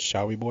questions,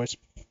 shall we, boys?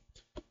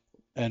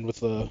 And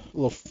with a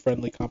little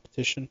friendly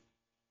competition.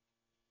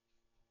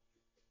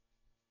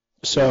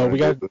 So we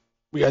got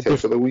different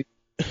for the week.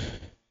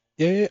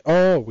 Yeah.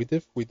 Oh, we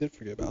did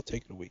forget about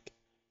taking a week.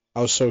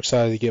 I was so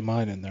excited to get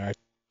mine in there. I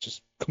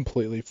just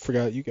completely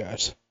forgot you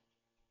guys.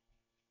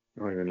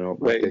 I don't even know.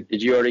 Wait,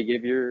 did you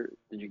give your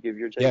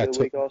take of the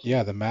week also?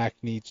 Yeah, the MAC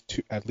needs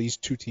at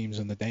least 2 teams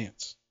in the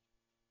dance,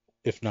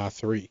 if not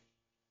 3.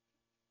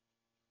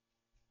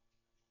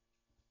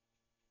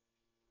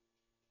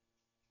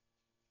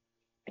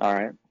 All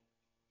right.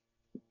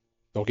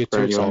 Don't get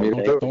too excited.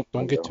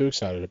 Don't get too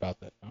excited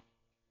about that. No?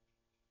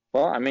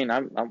 Well, I mean,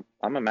 I'm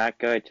a MAC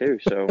guy too,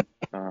 so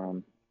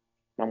I'm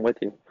with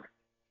you.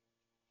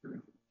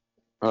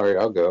 All right,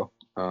 I'll go.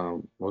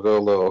 We'll go a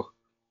little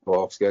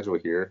off schedule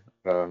here.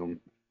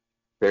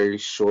 Very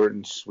short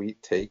and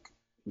sweet take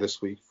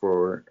this week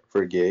for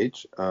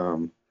Gage.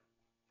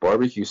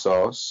 Barbecue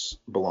sauce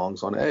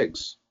belongs on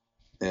eggs,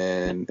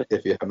 and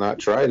if you have not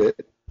tried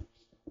it,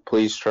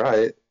 please try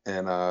it,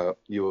 and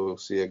you will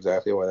see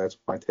exactly why that's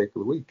my take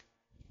of the week.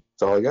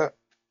 That's all I got.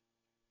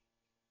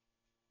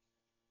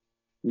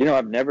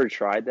 I've never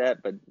tried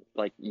that, but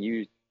like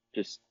you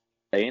just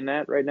saying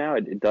that right now,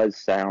 it does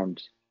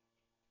sound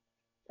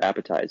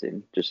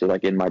appetizing, just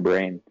like in my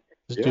brain.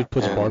 This dude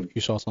puts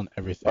barbecue sauce on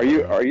everything. Are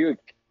you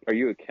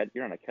you're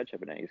not a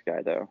ketchup and eggs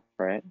guy though,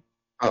 right?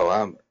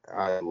 Oh,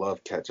 I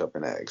love ketchup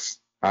and eggs.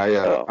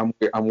 I'm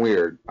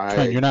weird.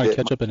 You're not a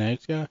ketchup and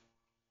eggs guy?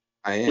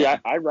 I am. Yeah,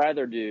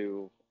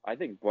 I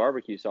think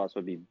barbecue sauce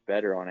would be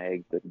better on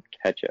eggs than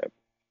ketchup.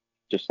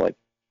 Just like.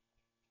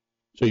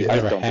 So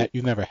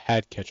you've never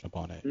had ketchup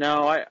on it?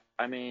 No,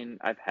 I mean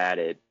I've had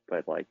it,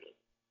 but like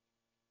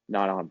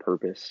not on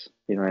purpose.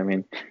 You know what I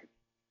mean?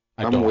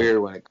 I'm weird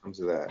when it comes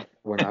to that.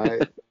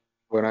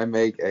 When I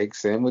make egg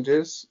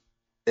sandwiches,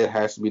 it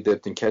has to be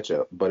dipped in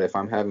ketchup. But if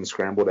I'm having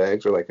scrambled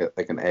eggs or like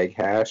an egg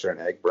hash or an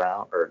egg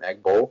brown or an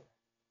egg bowl,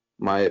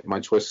 my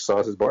choice of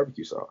sauce is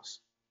barbecue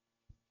sauce.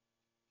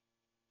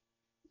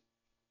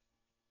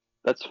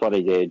 That's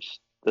funny,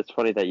 Gage. That's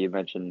funny that you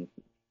mentioned.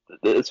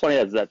 It's funny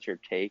that that's your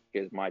take,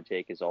 because my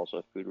take is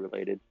also food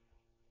related.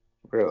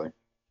 Really?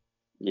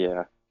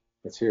 Yeah.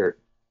 Let's hear it.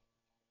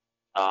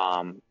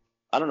 I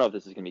don't know if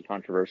this is gonna be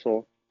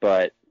controversial,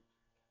 but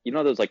you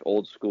know those like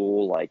old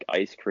school like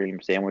ice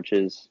cream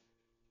sandwiches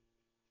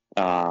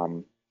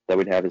that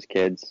we'd have as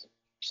kids,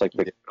 just like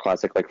the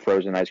classic like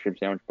frozen ice cream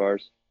sandwich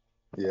bars.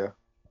 Yeah.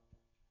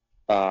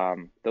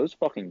 Those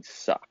fucking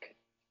suck.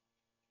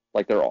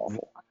 Like they're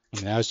awful. I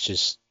mean, that was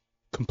just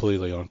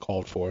completely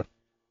uncalled for.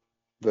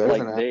 There's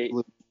Like an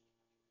absolute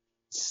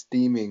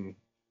steaming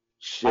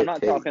shit. I'm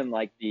not taste. talking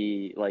like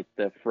the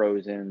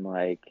frozen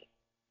like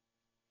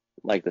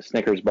the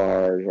Snickers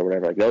bars or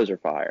whatever. Like those are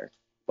fire.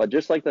 But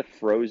just like the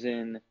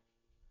frozen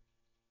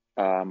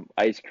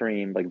ice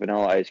cream, like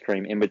vanilla ice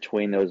cream, in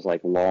between those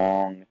like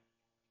long,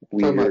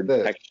 weird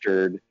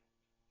textured.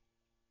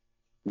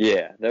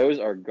 Yeah, those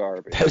are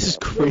garbage. That is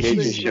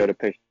crazy. Showed a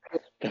picture.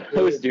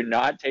 Those do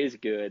not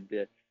taste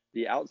good.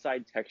 The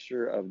outside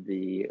texture of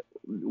the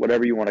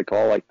whatever you want to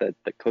call like the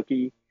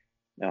cookie,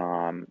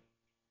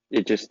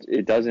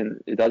 it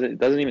doesn't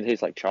even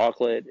taste like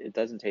chocolate. It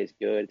doesn't taste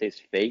good. It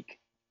tastes fake.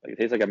 Like it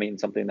tastes like I'm eating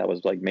something that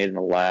was like made in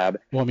a lab.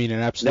 Well, I mean, it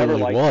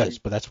absolutely was,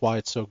 but that's why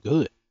it's so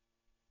good.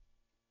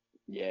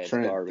 Yeah, it's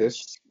Trent,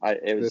 garbage.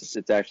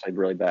 It's actually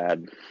really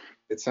bad.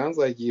 It sounds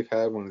like you've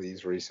had one of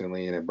these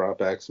recently, and it brought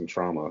back some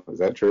trauma. Is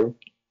that true?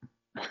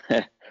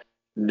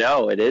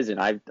 No, it isn't.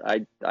 I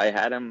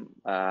had them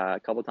a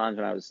couple times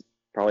when I was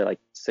probably like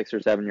 6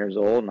 or 7 years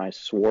old, and I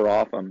swore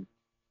off them.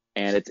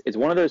 And it's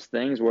one of those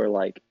things where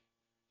like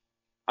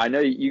I know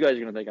you guys are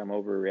gonna think I'm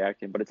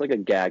overreacting, but it's like a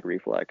gag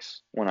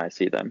reflex when I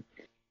see them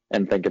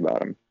and think about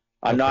them.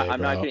 I'm not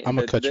kidding. I'm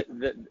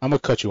gonna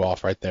cut you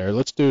off right there.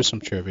 Let's do some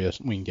trivia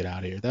so we can get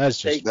out of here. That is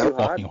just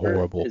fucking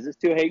horrible. Is this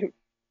too hot?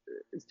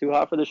 It's too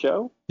hot for the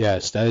show?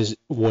 Yes, that is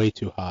way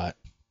too hot.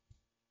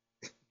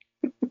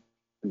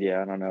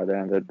 Yeah, I don't know.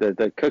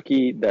 The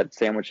cookie that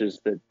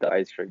sandwiches the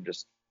ice cream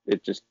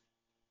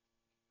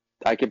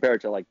I compare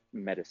it to like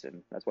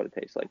medicine. That's what it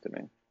tastes like to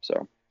me.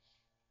 So.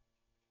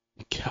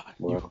 God,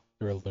 Wow.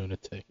 you're a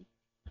lunatic.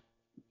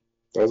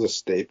 That was a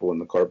staple in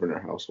the Carpenter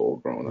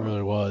household growing up. It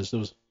really was. It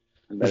was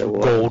it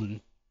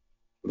golden.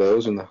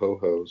 Those and the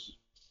ho-hos.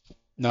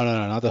 No,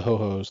 not the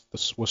ho-hos. The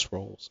Swiss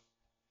rolls.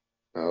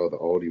 Oh, the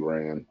Aldi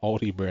brand.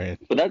 Aldi brand.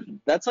 But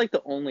that's like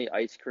the only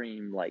ice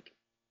cream like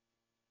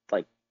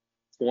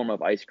form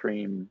of ice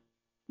cream,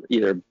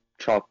 either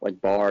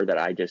chocolate bar that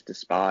I just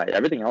despise.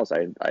 Everything else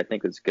I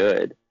think is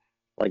good.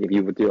 Like if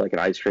you would do like an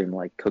ice cream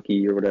like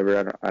cookie or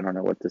whatever, I don't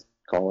know what to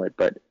call it,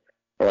 but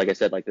like I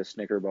said, like the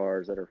Snicker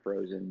bars that are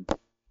frozen,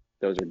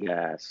 those are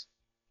gas.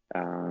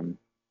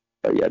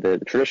 But yeah, the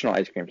traditional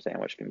ice cream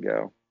sandwich can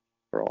go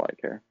for all I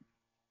care.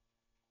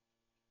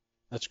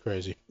 That's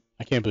crazy.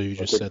 I can't believe you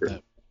just said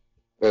that.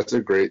 That's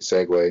a great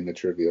segue into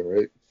trivia,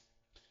 right?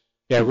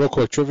 Yeah, real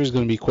quick. Trivia is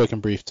going to be quick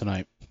and brief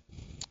tonight.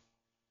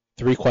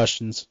 3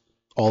 questions,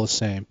 all the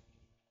same.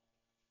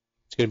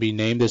 It's going to be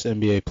name this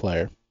NBA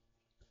player.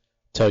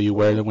 Tell you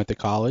where they went to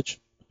college,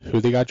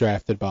 who they got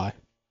drafted by,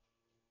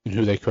 and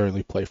who they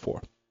currently play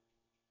for.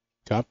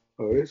 Okay?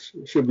 Oh, it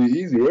should be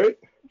easy, right?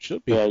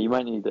 Should be. Yeah, you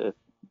might need to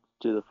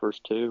do the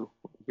first 2.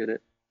 Get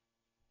it?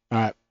 All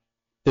right.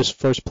 This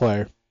first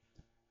player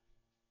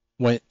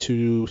went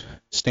to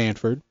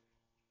Stanford.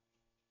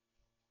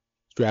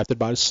 Drafted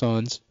by the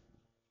Suns.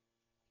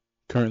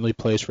 Currently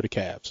plays for the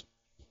Cavs.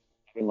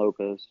 Robin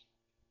Lopez.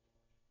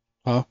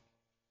 Huh?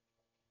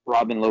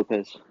 Robin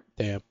Lopez.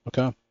 Damn.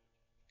 Okay.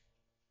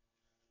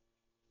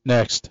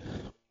 Next.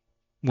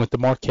 Went to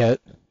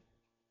Marquette.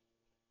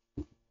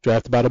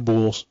 Drafted by the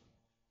Bulls.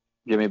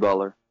 Jimmy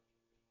Butler.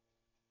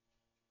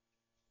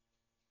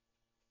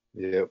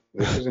 Yep.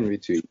 This is gonna be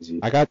too easy.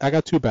 I got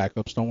 2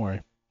 backups. Don't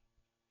worry.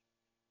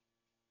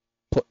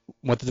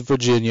 Went to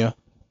Virginia.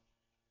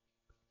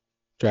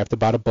 Drafted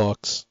by the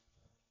Bucks.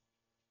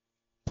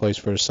 Plays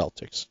for the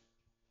Celtics.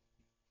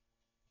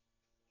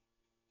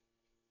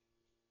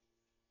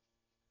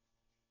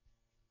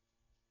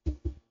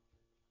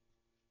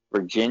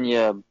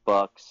 Virginia,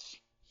 Bucks,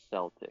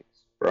 Celtics.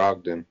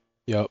 Brogdon.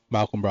 Yep,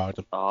 Malcolm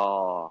Brogdon.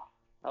 Oh,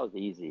 that was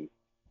easy.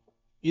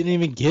 You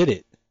didn't even get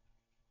it.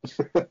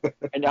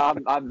 And now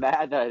I'm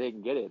mad that I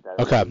didn't get it.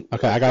 Okay.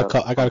 I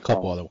got a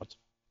couple other ones.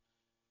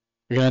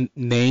 You're gonna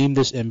name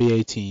this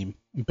NBA team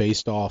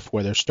based off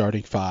where their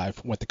starting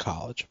 5 went to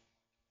college.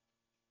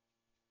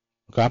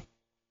 Okay.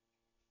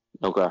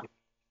 Okay.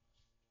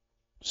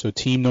 So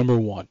team number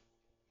 1.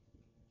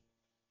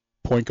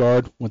 Point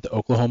guard went to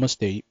Oklahoma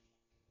State.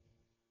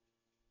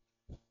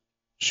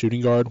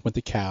 Shooting guard went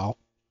to Cal.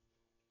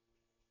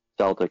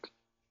 Celtics.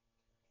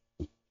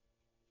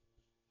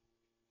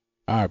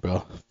 Alright,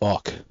 bro.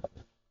 Fuck.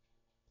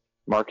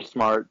 Marcus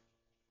Smart,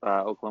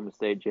 Oklahoma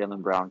State,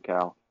 Jaylen Brown,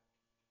 Cal.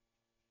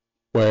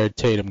 Where'd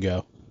Tatum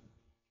go?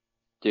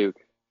 Duke.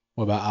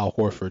 What about Al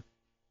Horford?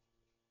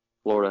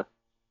 Florida.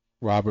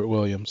 Robert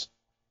Williams.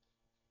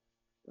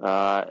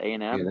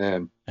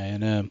 A&M.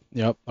 A&M.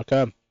 Yep.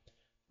 Okay.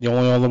 The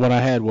only other one I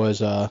had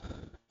was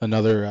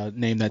another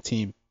name that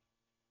team.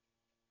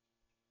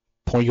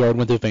 Point guard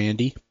went to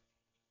Vandy.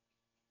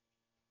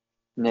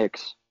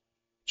 Knicks.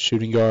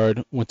 Shooting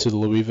guard went to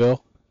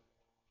Louisville.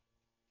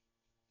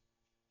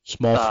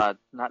 Not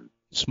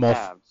Small.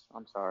 Cavs.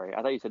 I'm sorry.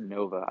 I thought you said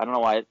Nova. I don't know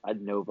why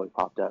Nova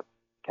popped up.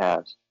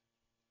 Cavs.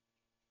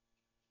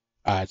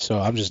 All right, so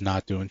I'm just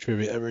not doing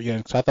trivia ever again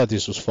because I thought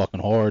this was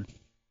fucking hard.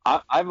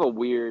 I have a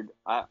weird.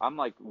 I'm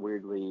like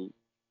weirdly.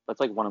 That's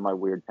like one of my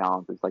weird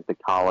talents. It's like the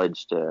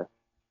college to.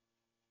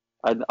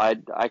 I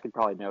could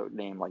probably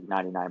name like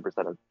 99%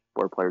 of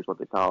where players went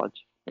to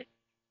college.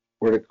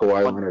 Where did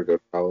Kawhi Leonard go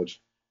to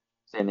college?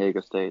 San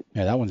Diego State.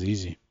 Yeah, that one's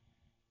easy.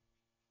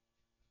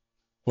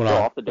 Hold Go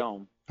on. off the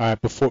dome. All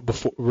right, before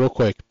real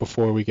quick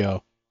before we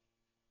go,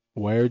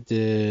 where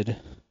did?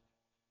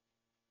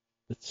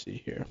 Let's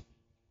see here.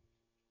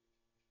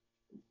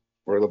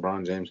 Where did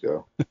LeBron James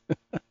go?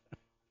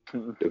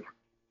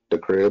 The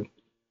crib.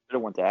 Should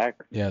have went to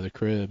Akron. Yeah, the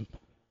crib.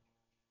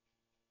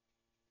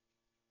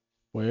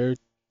 Where's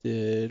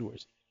he?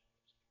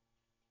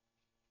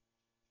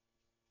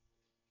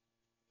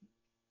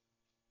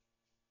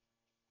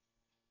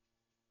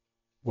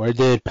 Where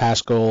did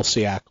Pascal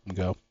Siakam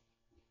go?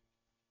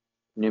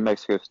 New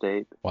Mexico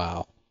State.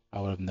 Wow, I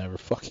would have never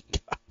fucking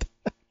got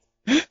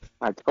that.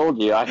 I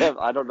told you. I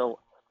don't know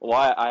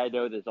why I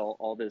know this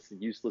all this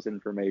useless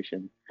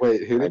information.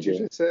 Wait, who did you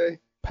just say?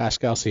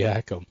 Pascal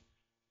Siakam,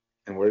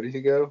 And where did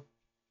he go?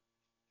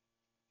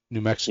 New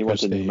He Mexico went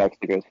to State. New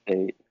Mexico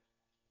State.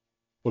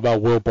 What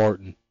about Will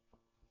Barton?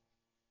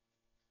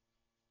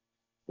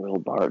 Will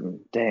Barton.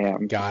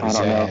 Damn. Got I his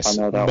don't know ass. if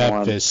I know that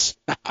Memphis.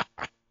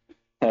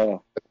 one.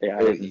 Yeah,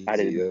 I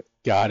didn't.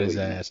 Got his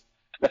ass.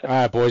 All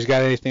right, boys.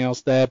 Got anything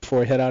else to add before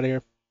we head out of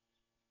here?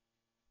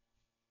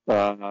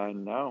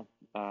 No.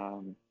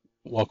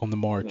 Welcome to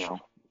March. You know,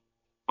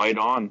 fight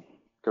on.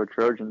 Go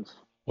Trojans.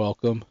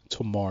 Welcome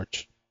to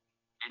March.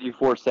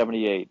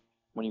 84-78.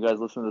 When you guys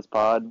listen to this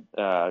pod,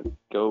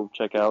 go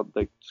check out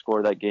the score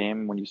of that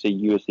game. When you say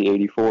USC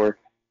 84,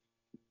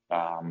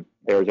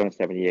 Arizona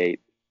 78,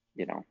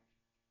 you know,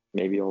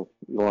 maybe you'll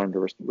learn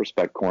to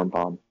respect Corn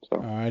Palm. So.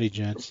 All righty,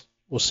 gents.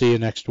 We'll see you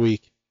next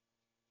week.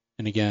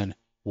 And again,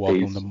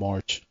 welcome Peace. to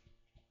March.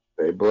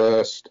 Stay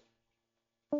blessed.